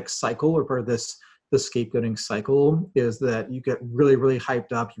mimetic cycle, or part of the scapegoating cycle, is that you get really, really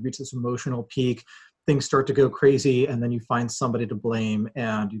hyped up, you reach this emotional peak, things start to go crazy, and then you find somebody to blame,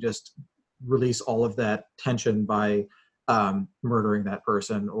 and you just release all of that tension by murdering that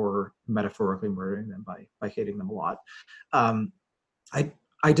person, or metaphorically murdering them by hating them a lot.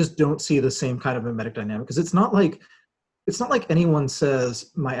 I just don't see the same kind of mimetic dynamic, because it's not like anyone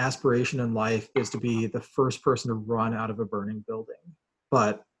says my aspiration in life is to be the first person to run out of a burning building.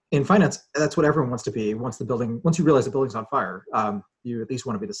 But in finance, that's what everyone wants to be. Once you realize the building's on fire, you at least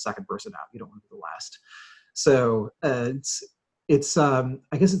want to be the second person out. You don't want to be the last. So it's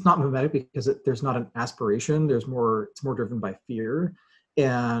I guess it's not mimetic because there's not an aspiration. It's more driven by fear.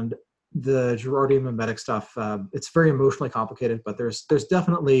 And the Girardian mimetic stuff, it's very emotionally complicated, but there's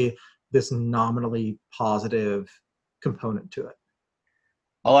definitely this nominally positive component to it.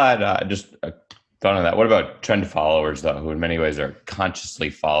 I'll add just a thought on that. What about trend followers, though, who in many ways are consciously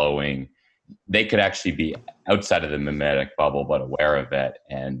following? They could actually be outside of the mimetic bubble, but aware of it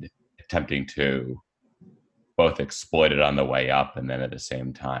and attempting to both exploit it on the way up and then at the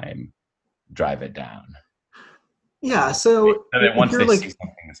same time drive it down. Yeah, so and then once they see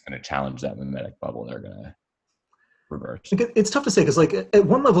something that's going to challenge that mimetic bubble, they're going to reverse. It's tough to say, because like at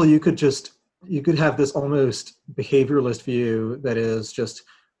one level you could have this almost behavioralist view that is just,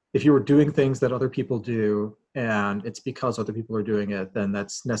 if you were doing things that other people do and it's because other people are doing it, then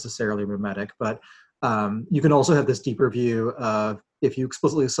that's necessarily mimetic. But you can also have this deeper view of, if you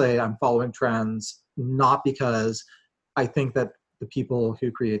explicitly say I'm following trends, not because I think that the people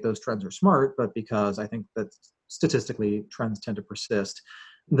who create those trends are smart, but because I think that statistically trends tend to persist,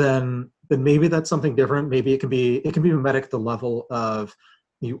 then maybe that's something different. Maybe it can be mimetic at the level of,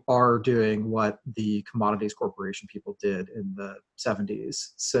 you are doing what the commodities corporation people did in the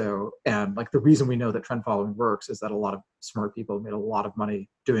 70s. So, and like the reason we know that trend following works is that a lot of smart people made a lot of money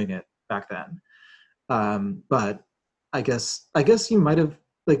doing it back then. But I guess you might have,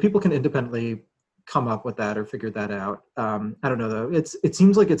 like, people can independently come up with that or figure that out. I don't know though. It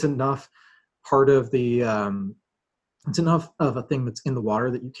seems like it's enough part of the, it's enough of a thing that's in the water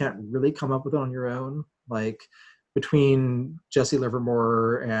that you can't really come up with it on your own. Like, between Jesse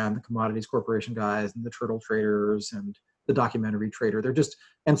Livermore and the Commodities Corporation guys and the turtle traders and the documentary trader,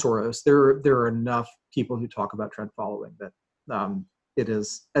 and Soros, there are enough people who talk about trend following that it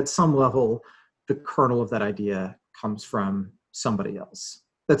is, at some level, the kernel of that idea comes from somebody else.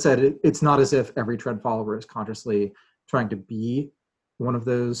 That said, it's not as if every trend follower is consciously trying to be one of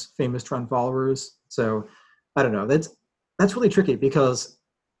those famous trend followers. So I don't know. That's really tricky, because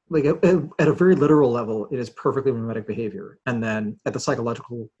like at a very literal level, it is perfectly mimetic behavior. And then at the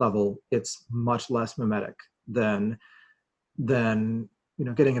psychological level, it's much less mimetic than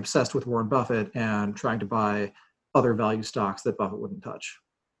getting obsessed with Warren Buffett and trying to buy other value stocks that Buffett wouldn't touch.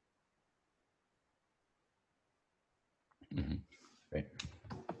 Mm-hmm. Great.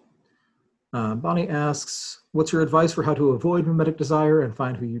 Bonnie asks, what's your advice for how to avoid mimetic desire and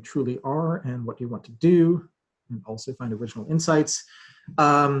find who you truly are and what you want to do, and also find original insights?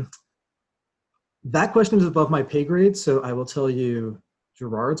 That question is above my pay grade, so I will tell you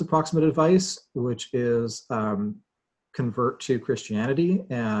Girard's approximate advice, which is convert to Christianity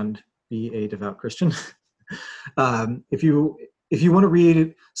and be a devout Christian. If you want to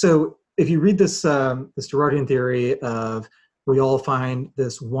read, so if you read this Girardian theory of, we all find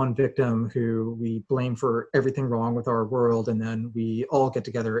this one victim who we blame for everything wrong with our world, and then we all get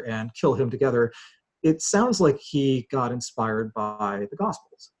together and kill him together, it sounds like he got inspired by the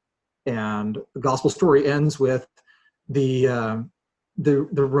Gospels. And the Gospel story ends with the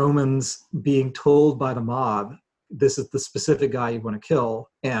Romans being told by the mob, this is the specific guy you want to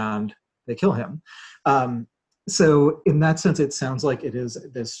kill, and they kill him. So in that sense, it sounds like it is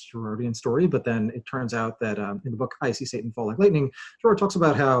this Girardian story, but then it turns out that in the book I See Satan Fall Like Lightning, Girard talks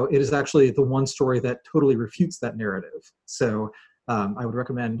about how it is actually the one story that totally refutes that narrative. So I would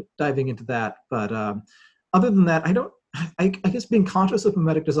recommend diving into that. But other than that, I guess being conscious of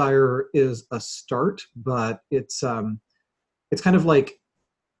mimetic desire is a start, but it's kind of like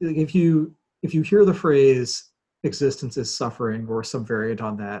if you hear the phrase existence is suffering or some variant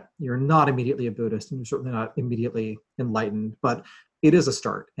on that, you're not immediately a Buddhist and you're certainly not immediately enlightened, but it is a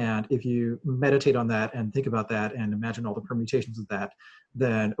start. And if you meditate on that and think about that and imagine all the permutations of that,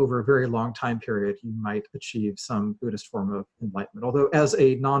 then over a very long time period, you might achieve some Buddhist form of enlightenment. Although as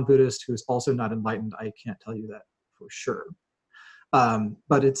a non-Buddhist who's also not enlightened, I can't tell you that for sure.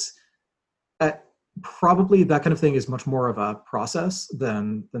 But it's probably that kind of thing is much more of a process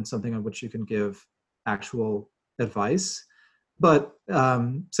than something on which you can give actual advice. But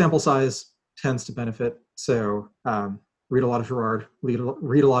sample size tends to benefit. So read a lot of Girard, read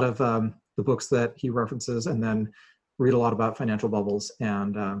a lot of the books that he references, and then read a lot about financial bubbles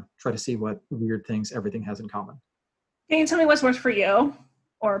and try to see what weird things everything has in common. Can you tell me what's worked for you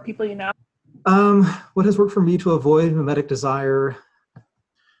or people you know? What has worked for me to avoid mimetic desire?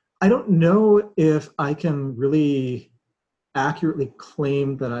 I don't know if I can really accurately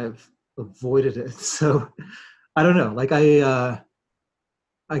claim that I've avoided it. So I don't know. Like I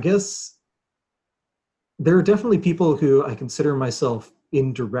guess there are definitely people who I consider myself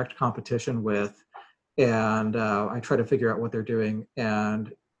in direct competition with, and I try to figure out what they're doing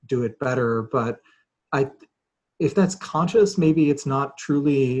and do it better. But if that's conscious, maybe it's not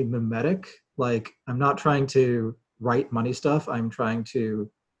truly mimetic. Like I'm not trying to write money stuff. I'm trying to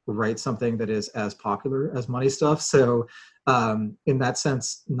write something that is as popular as money stuff. So in that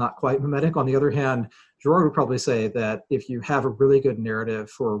sense, not quite mimetic. On the other hand, Girard would probably say that if you have a really good narrative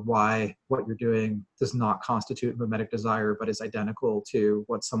for why what you're doing does not constitute mimetic desire, but is identical to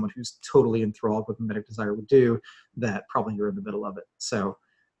what someone who's totally enthralled with mimetic desire would do, that probably you're in the middle of it. So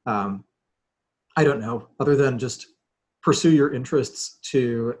I don't know, other than just pursue your interests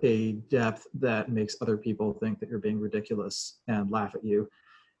to a depth that makes other people think that you're being ridiculous and laugh at you.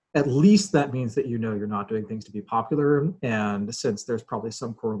 At least that means that you know you're not doing things to be popular. And since there's probably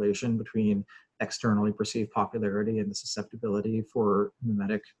some correlation between externally perceived popularity and the susceptibility for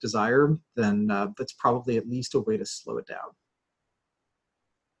mimetic desire, then that's probably at least a way to slow it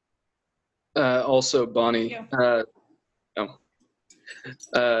down. Also, Bonnie,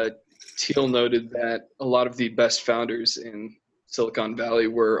 Thiel noted that a lot of the best founders in Silicon Valley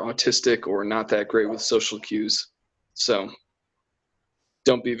were autistic or not that great with social cues. So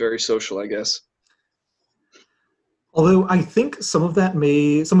don't be very social, I guess. Although I think some of that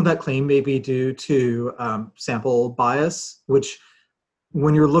claim may be due to sample bias, which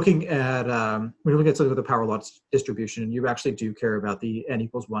when you're looking at something with a power law distribution, you actually do care about the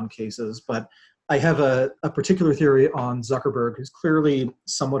n=1 cases. But I have a particular theory on Zuckerberg, who's clearly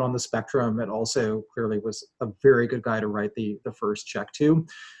somewhat on the spectrum and also clearly was a very good guy to write the first check to,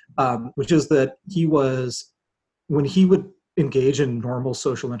 which is that when he would engage in normal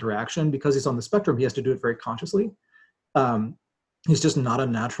social interaction, because he's on the spectrum, he has to do it very consciously. He's just not a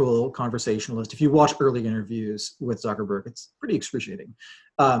natural conversationalist. If you watch early interviews with Zuckerberg, it's pretty excruciating.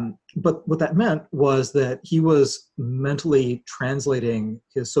 But what that meant was that he was mentally translating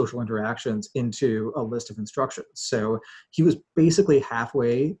his social interactions into a list of instructions. So he was basically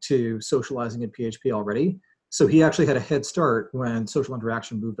halfway to socializing in PHP already. So he actually had a head start when social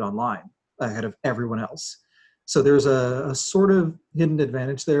interaction moved online ahead of everyone else. So there's a sort of hidden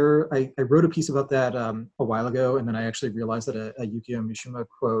advantage there. I wrote a piece about that a while ago, and then I actually realized that a Yukio Mishima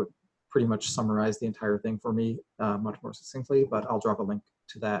quote pretty much summarized the entire thing for me much more succinctly, but I'll drop a link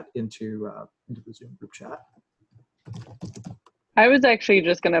to that into the Zoom group chat. I was actually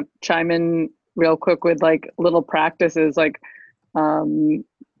just going to chime in real quick with like little practices. Like,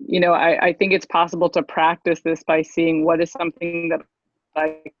 I think it's possible to practice this by seeing what is something that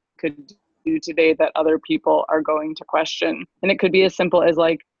I could do today that other people are going to question. And it could be as simple as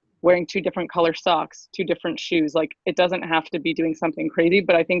like wearing 2 different color socks, 2 different shoes. Like it doesn't have to be doing something crazy,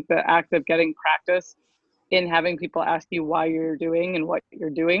 but I think the act of getting practice in having people ask you why you're doing and what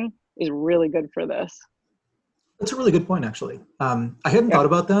you're doing is really good for this. That's a really good point, actually. I hadn't thought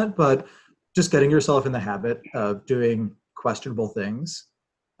about that, but just getting yourself in the habit of doing questionable things,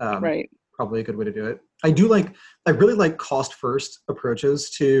 right. Probably a good way to do it. I really like cost first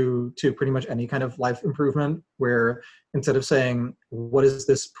approaches to pretty much any kind of life improvement, where instead of saying, what is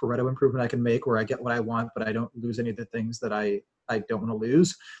this Pareto improvement I can make where I get what I want, but I don't lose any of the things that I don't want to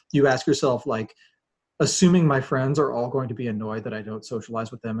lose, you ask yourself, like, assuming my friends are all going to be annoyed that I don't socialize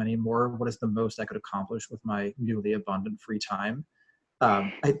with them anymore, what is the most I could accomplish with my newly abundant free time?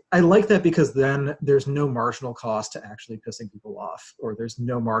 I like that because then there's no marginal cost to actually pissing people off, or there's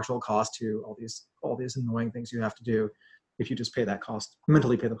no marginal cost to all these annoying things you have to do. if you just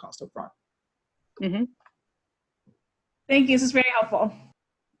mentally pay the cost up front. Mm-hmm. Thank you. This is very helpful.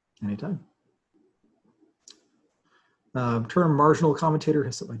 Anytime. Term marginal commentator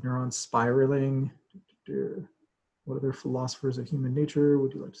has set my neurons spiraling. What other philosophers of human nature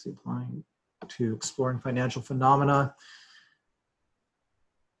would you like to see applying to exploring financial phenomena?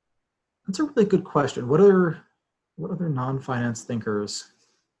 That's a really good question. What other non-finance thinkers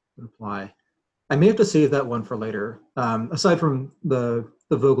would apply? I may have to save that one for later. Aside from the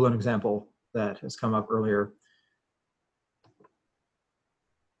Vogelin example that has come up earlier.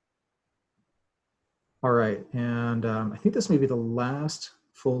 All right, and I think this may be the last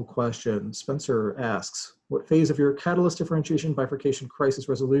full question. Spencer asks, what phase of your catalyst differentiation bifurcation crisis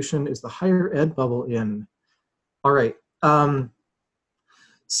resolution is the higher ed bubble in? All right,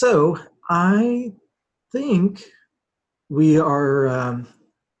 so I think we're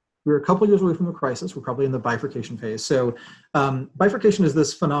a couple years away from the crisis. We're probably in the bifurcation phase. So bifurcation is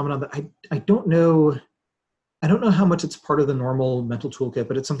this phenomenon that I don't know how much it's part of the normal mental toolkit,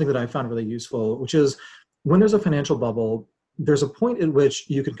 but it's something that I found really useful, which is when there's a financial bubble, there's a point at which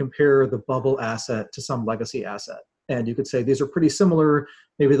you can compare the bubble asset to some legacy asset. And you could say these are pretty similar.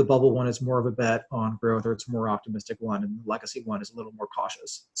 Maybe the bubble one is more of a bet on growth, or it's a more optimistic one, and the legacy one is a little more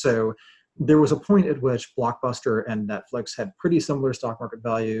cautious. So there was a point at which Blockbuster and Netflix had pretty similar stock market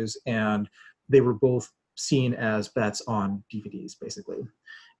values, and they were both seen as bets on DVDs, basically.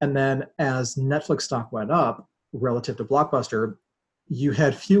 And then as Netflix stock went up relative to Blockbuster, you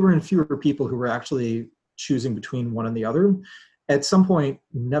had fewer and fewer people who were actually choosing between one and the other. At some point,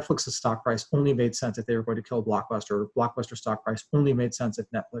 Netflix's stock price only made sense if they were going to kill Blockbuster. Blockbuster stock price only made sense if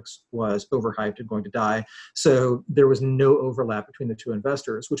Netflix was overhyped and going to die. So there was no overlap between the two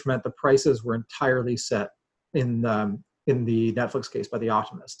investors, which meant the prices were entirely set in the Netflix case by the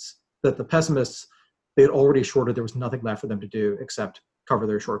optimists. That the pessimists, they had already shorted, there was nothing left for them to do except cover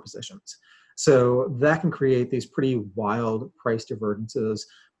their short positions. So that can create these pretty wild price divergences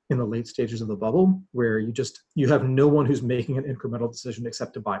in the late stages of the bubble, where you have no one who's making an incremental decision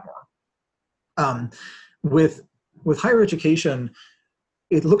except to buy more. With higher education,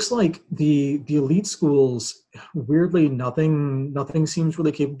 it looks like the elite schools, weirdly, nothing seems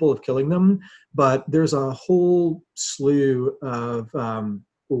really capable of killing them, but there's a whole slew of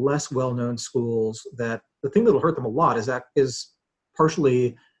less well-known schools that the thing that'll hurt them a lot is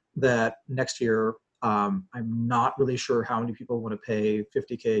partially that next year, I'm not really sure how many people want to pay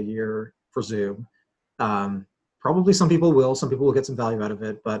 $50K a year for Zoom. Probably some people will get some value out of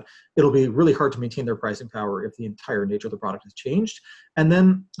it, but it'll be really hard to maintain their pricing power if the entire nature of the product has changed. And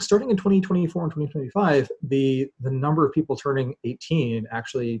then starting in 2024 and 2025, the number of people turning 18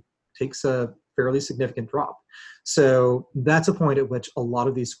 actually takes a fairly significant drop. So that's a point at which a lot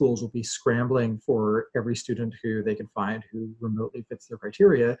of these schools will be scrambling for every student who they can find who remotely fits their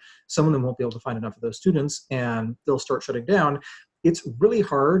criteria. Some of them won't be able to find enough of those students, and they'll start shutting down. It's really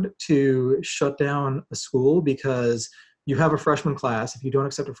hard to shut down a school because you have a freshman class. If you don't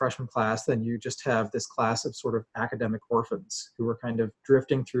accept a freshman class, then you just have this class of sort of academic orphans who are kind of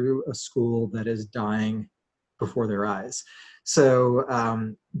drifting through a school that is dying before their eyes. So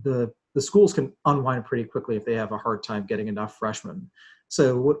the schools can unwind pretty quickly if they have a hard time getting enough freshmen.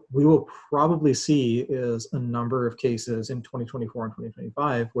 So what we will probably see is a number of cases in 2024 and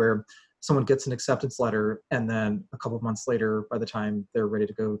 2025 where someone gets an acceptance letter, and then a couple of months later, by the time they're ready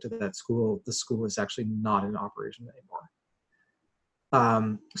to go to that school, the school is actually not in operation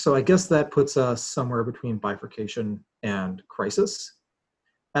anymore. So I guess that puts us somewhere between bifurcation and crisis.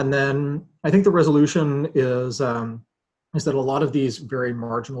 And then I think the resolution is that a lot of these very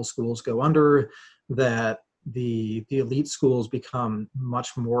marginal schools go under, that the elite schools become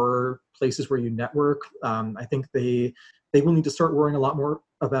much more places where you network. I think they will need to start worrying a lot more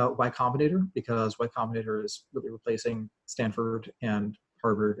about Y Combinator, because Y Combinator is really replacing Stanford and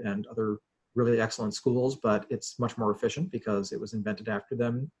Harvard and other really excellent schools, but it's much more efficient because it was invented after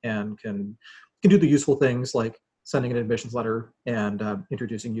them and can do the useful things like sending an admissions letter and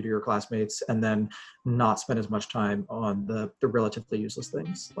introducing you to your classmates, and then not spend as much time on the relatively useless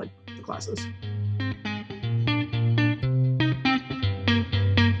things like the classes.